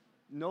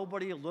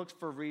 nobody looks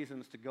for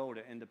reasons to go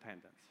to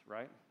Independence,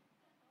 right?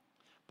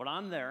 But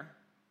I'm there,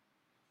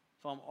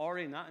 so I'm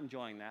already not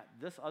enjoying that.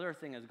 This other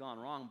thing has gone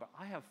wrong, but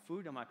I have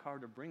food in my car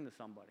to bring to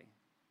somebody,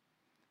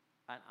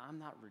 and I'm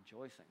not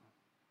rejoicing.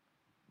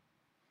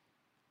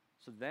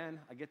 So then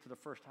I get to the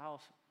first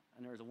house,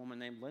 and there's a woman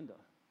named Linda.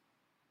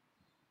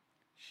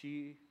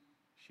 She's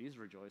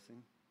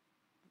rejoicing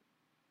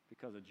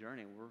because of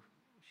Journey,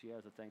 she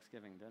has a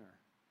Thanksgiving dinner.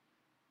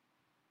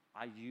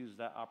 I used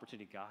that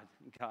opportunity.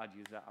 God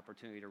used that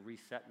opportunity to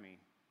reset me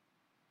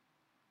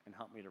and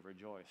help me to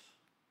rejoice.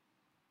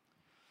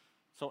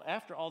 So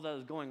after all that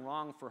is going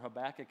wrong for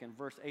Habakkuk in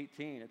verse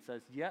 18, it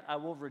says, "Yet I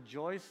will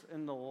rejoice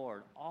in the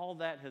Lord." All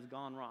that has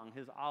gone wrong,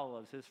 his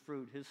olives, his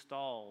fruit, his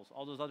stalls,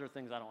 all those other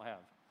things I don't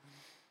have.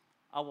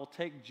 "I will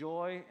take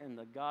joy in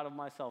the God of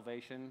my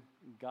salvation.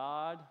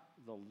 God,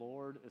 the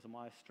Lord, is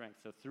my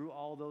strength." So through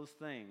all those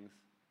things,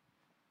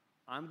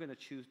 I'm going to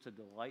choose to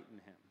delight in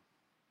him.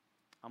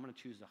 I'm going to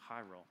choose the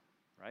high road,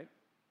 right?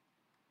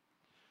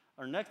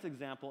 Our next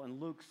example in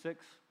Luke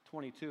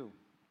 6:22.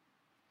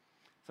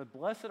 It said,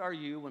 "Blessed are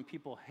you when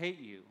people hate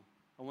you,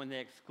 and when they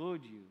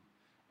exclude you,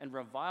 and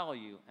revile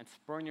you, and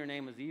spurn your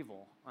name as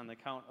evil on the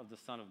account of the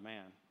Son of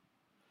Man."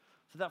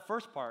 So that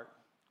first part,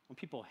 when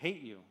people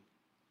hate you,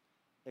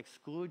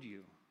 exclude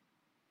you,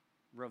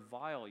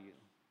 revile you,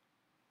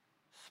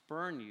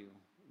 spurn you,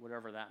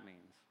 whatever that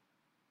means.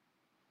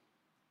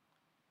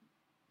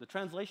 The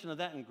translation of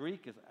that in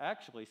Greek is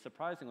actually,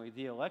 surprisingly,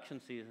 the election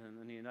season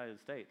in the United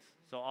States.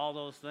 So all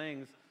those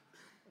things,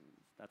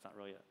 that's not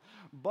really it.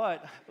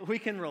 But we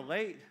can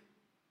relate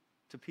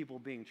to people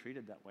being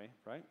treated that way,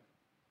 right?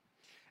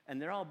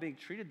 And they're all being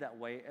treated that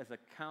way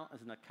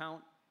on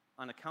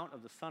account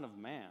of the Son of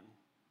Man.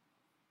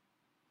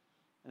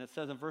 And it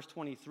says in verse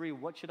 23,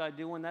 "What should I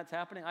do when that's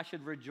happening? I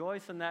should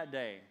rejoice in that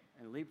day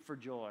and leap for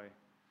joy.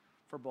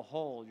 For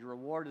behold, your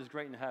reward is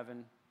great in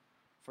heaven,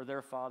 for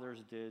their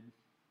fathers did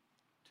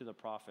to the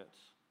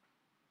prophets."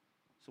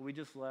 So we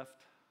just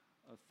left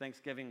a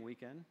Thanksgiving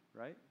weekend,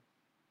 right?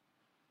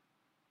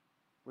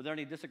 Were there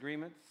any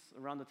disagreements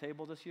around the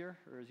table this year,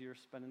 or as you're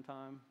spending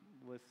time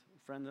with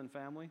friends and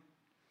family?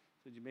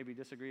 Did you maybe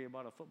disagree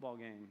about a football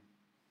game,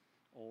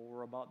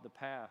 or about the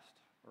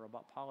past, or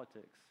about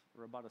politics,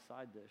 or about a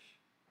side dish?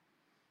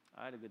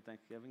 I had a good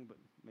Thanksgiving, but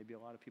maybe a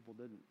lot of people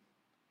didn't.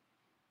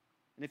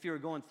 And if you were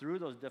going through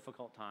those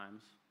difficult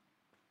times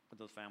with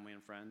those family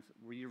and friends,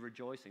 were you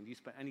rejoicing? Do you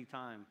spend any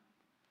time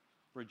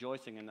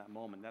rejoicing in that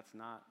moment? That's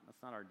not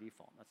our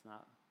default. That's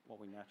not what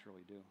we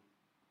naturally do.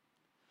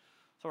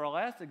 So our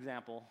last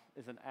example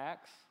is in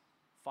Acts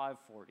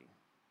 5:40.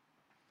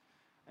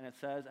 And it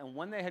says, "And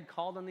when they had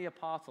called on the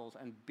apostles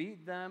and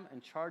beat them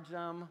and charged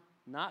them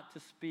not to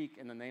speak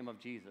in the name of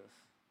Jesus,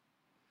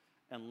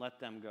 and let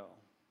them go."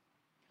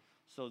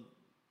 So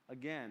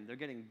again, they're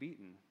getting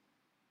beaten.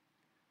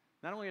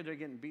 Not only are they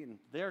getting beaten,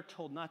 they're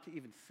told not to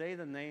even say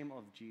the name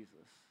of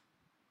Jesus,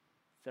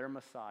 their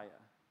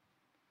Messiah,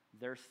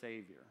 their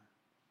Savior.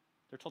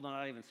 They're told to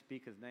not even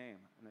speak his name.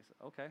 And they said,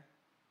 "Okay,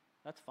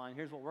 that's fine.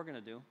 Here's what we're going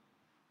to do."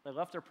 They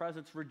left their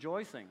presence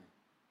rejoicing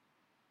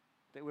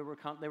that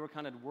they were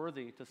counted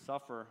worthy to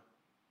suffer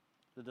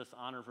the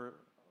dishonor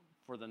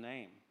for the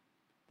name.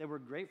 They were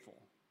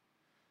grateful.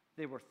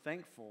 They were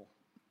thankful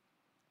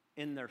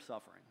in their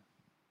suffering.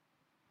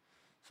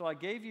 So I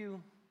gave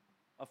you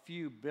a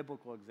few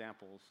biblical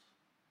examples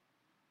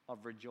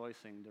of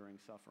rejoicing during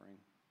suffering.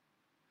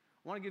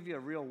 I want to give you a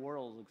real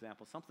world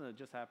example, something that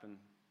just happened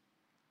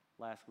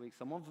last week.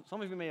 Some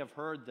of you may have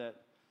heard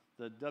that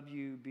the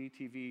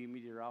WBTV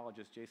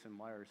meteorologist Jason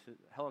Myers, his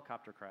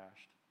helicopter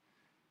crashed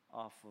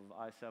off of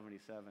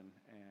I-77,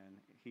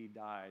 and he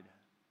died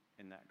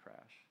in that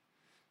crash.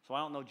 So I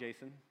don't know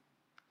Jason.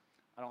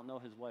 I don't know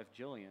his wife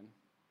Jillian,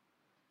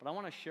 but I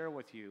want to share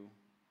with you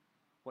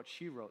what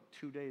she wrote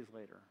 2 days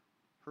later.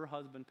 Her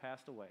husband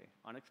passed away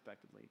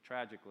unexpectedly,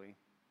 tragically,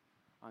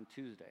 on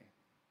Tuesday.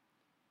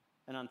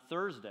 And on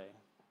Thursday,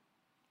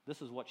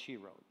 this is what she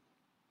wrote.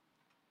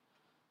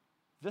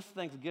 "This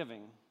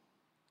Thanksgiving,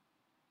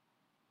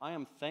 I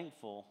am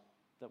thankful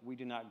that we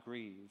do not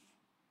grieve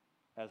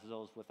as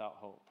those without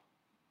hope."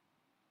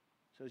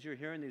 So as you're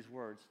hearing these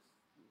words,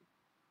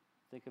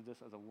 think of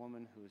this as a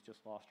woman who has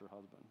just lost her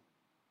husband.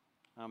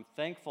 "I'm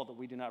thankful that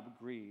we do not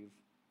grieve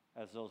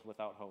as those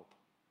without hope.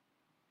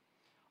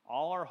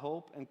 All our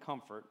hope and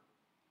comfort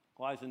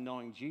lies in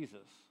knowing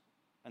Jesus,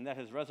 and that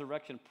his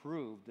resurrection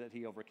proved that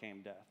he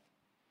overcame death.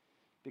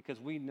 Because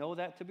we know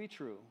that to be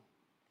true,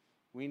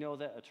 we know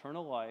that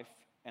eternal life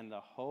and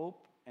the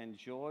hope and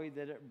joy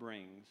that it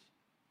brings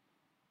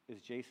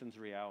is Jason's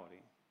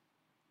reality.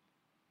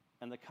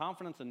 And the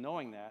confidence in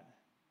knowing that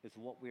is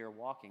what we are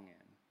walking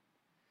in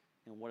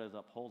and what is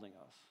upholding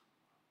us.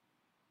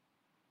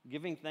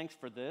 Giving thanks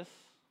for this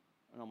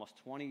and almost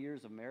 20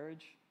 years of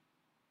marriage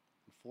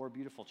and 4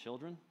 beautiful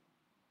children.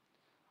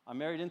 I'm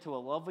married into a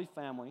lovely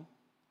family,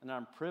 and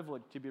I'm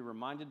privileged to be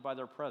reminded by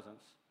their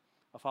presence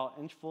of how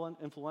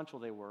influential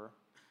they were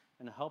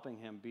in helping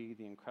him be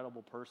the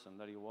incredible person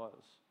that he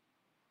was.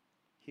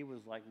 He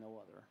was like no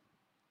other,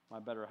 my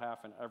better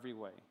half in every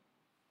way.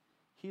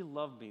 He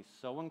loved me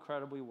so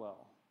incredibly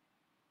well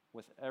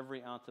with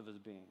every ounce of his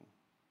being,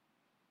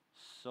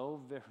 so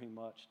very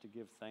much to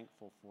give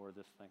thankful for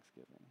this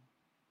Thanksgiving.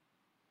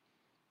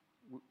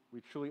 We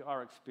truly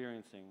are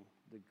experiencing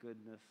the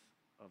goodness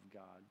of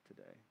God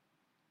today."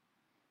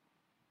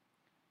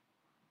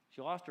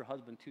 She lost her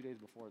husband 2 days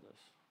before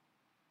this.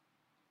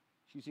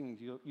 She's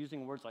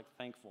using words like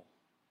thankful,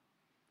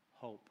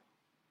 hope,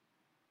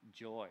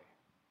 joy,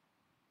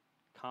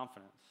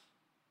 confidence,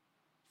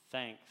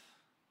 thanks,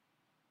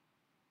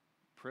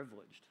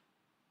 privileged.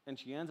 And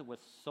she ends it with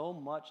so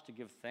much to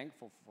give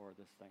thankful for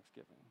this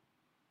Thanksgiving.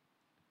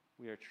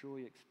 We are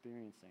truly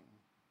experiencing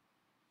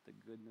the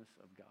goodness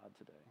of God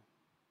today.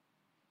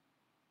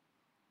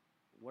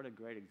 What a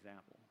great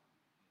example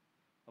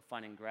of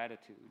finding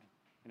gratitude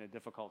in a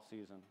difficult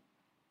season.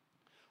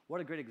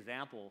 What a great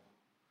example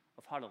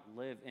of how to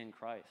live in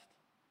Christ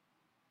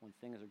when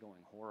things are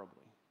going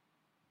horribly.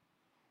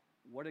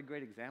 What a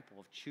great example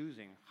of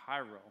choosing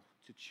Hyro,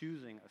 to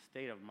choosing a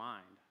state of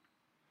mind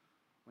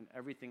when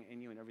everything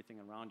in you and everything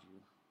around you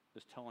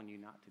is telling you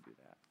not to do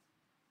that.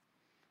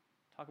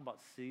 Talk about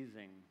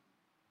seizing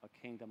a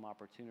kingdom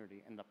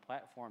opportunity and the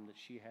platform that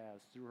she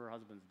has through her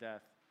husband's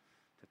death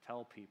to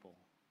tell people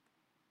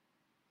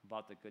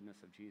about the goodness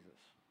of Jesus.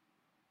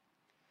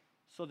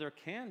 So there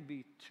can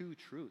be two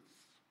truths.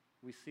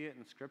 We see it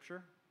in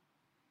Scripture.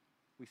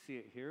 We see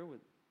it here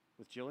with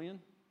Jillian.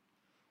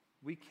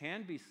 We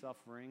can be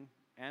suffering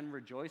and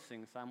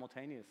rejoicing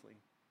simultaneously.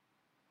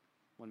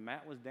 When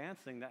Matt was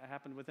dancing, that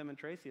happened with him and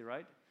Tracy,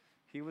 right?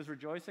 He was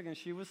rejoicing and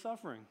she was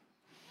suffering.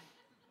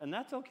 And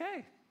that's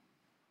okay.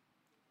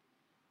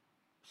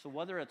 So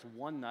whether it's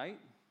one night,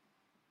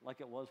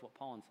 like it was with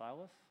Paul and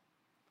Silas,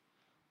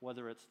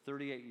 whether it's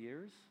 38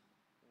 years,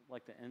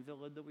 like the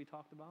invalid that we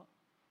talked about,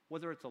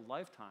 whether it's a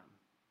lifetime,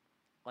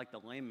 like the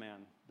lame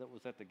man that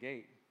was at the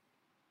gate,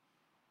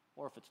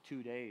 or if it's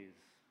 2 days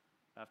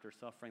after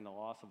suffering the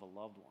loss of a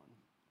loved one.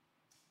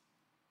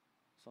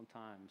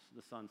 Sometimes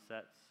the sun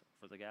sets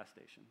for the gas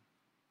station.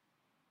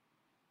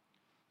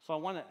 So I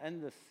want to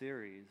end this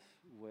series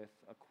with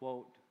a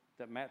quote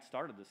that Matt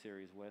started the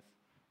series with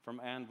from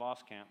Ann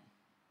Voskamp.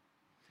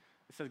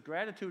 It says,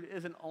 "Gratitude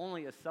isn't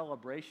only a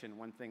celebration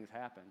when things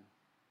happen.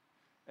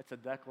 It's a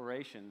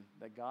declaration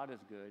that God is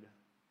good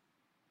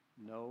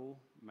no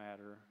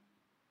matter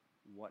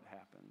what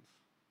happens.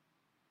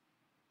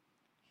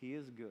 He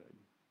is good.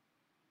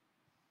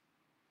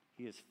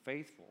 He is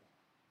faithful.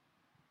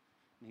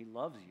 And He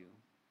loves you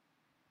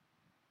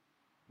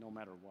no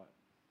matter what."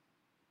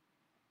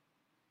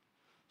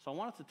 So I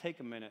want us to take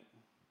a minute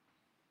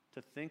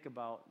to think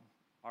about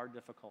our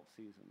difficult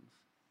seasons,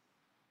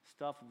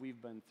 stuff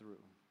we've been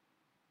through,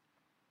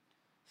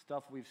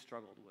 stuff we've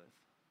struggled with.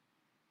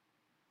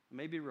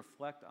 Maybe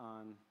reflect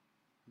on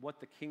what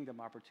the kingdom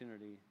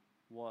opportunity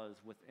was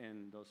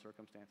within those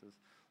circumstances.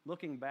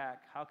 Looking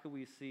back, how can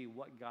we see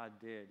what God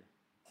did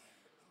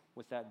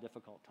with that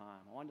difficult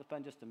time? I want to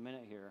spend just a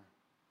minute here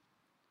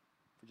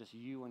for just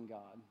you and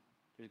God.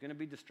 There's going to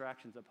be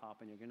distractions that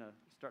pop in. You're going to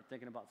start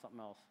thinking about something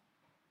else.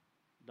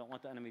 Don't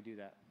let the enemy do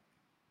that.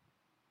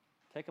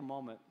 Take a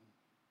moment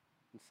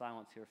in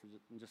silence here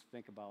and just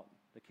think about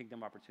the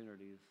kingdom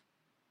opportunities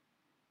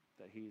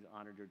that He's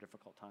honored your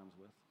difficult times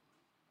with.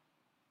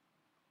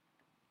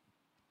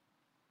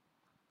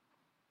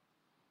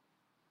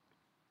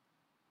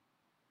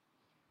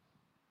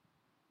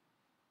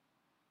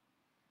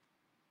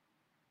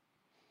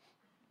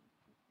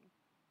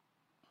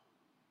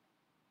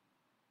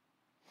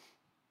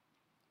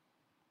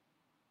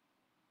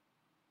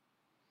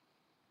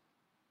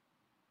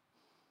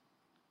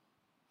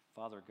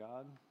 Father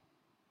God,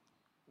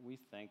 we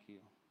thank You.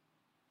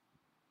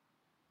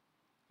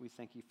 We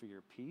thank You for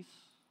Your peace.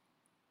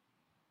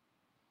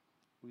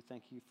 We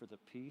thank You for the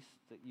peace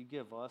that You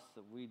give us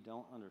that we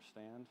don't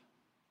understand.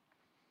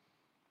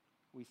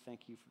 We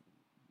thank You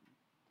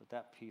for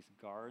that peace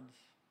guards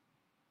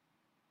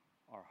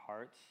our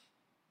hearts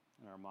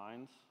and our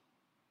minds.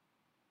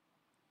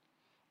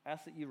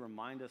 Ask that You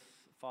remind us,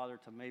 Father,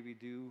 to maybe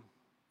do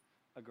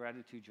a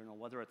gratitude journal,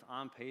 whether it's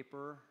on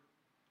paper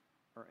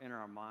or in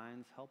our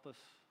minds. Help us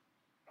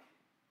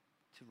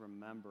to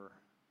remember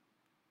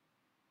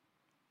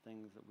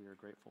things that we are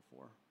grateful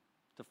for,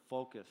 to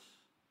focus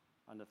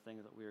on the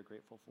things that we are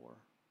grateful for.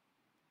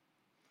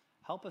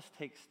 Help us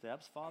take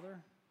steps, Father,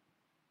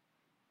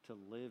 to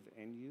live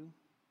in You,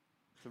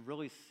 to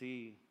really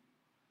see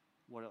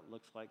what it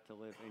looks like to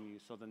live in You.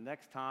 So the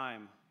next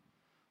time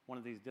one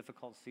of these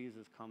difficult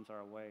seasons comes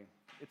our way,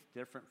 it's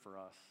different for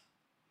us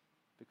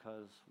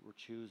because we're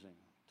choosing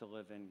to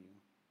live in You.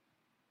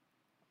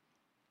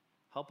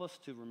 Help us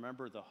to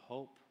remember the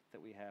hope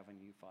that we have in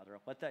You, Father.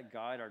 Let that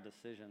guide our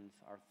decisions,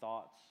 our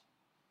thoughts,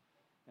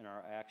 and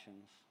our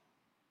actions.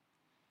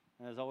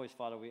 And as always,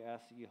 Father, we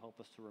ask that You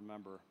help us to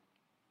remember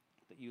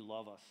that You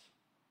love us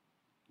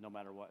no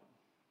matter what.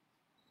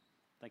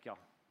 Thank y'all.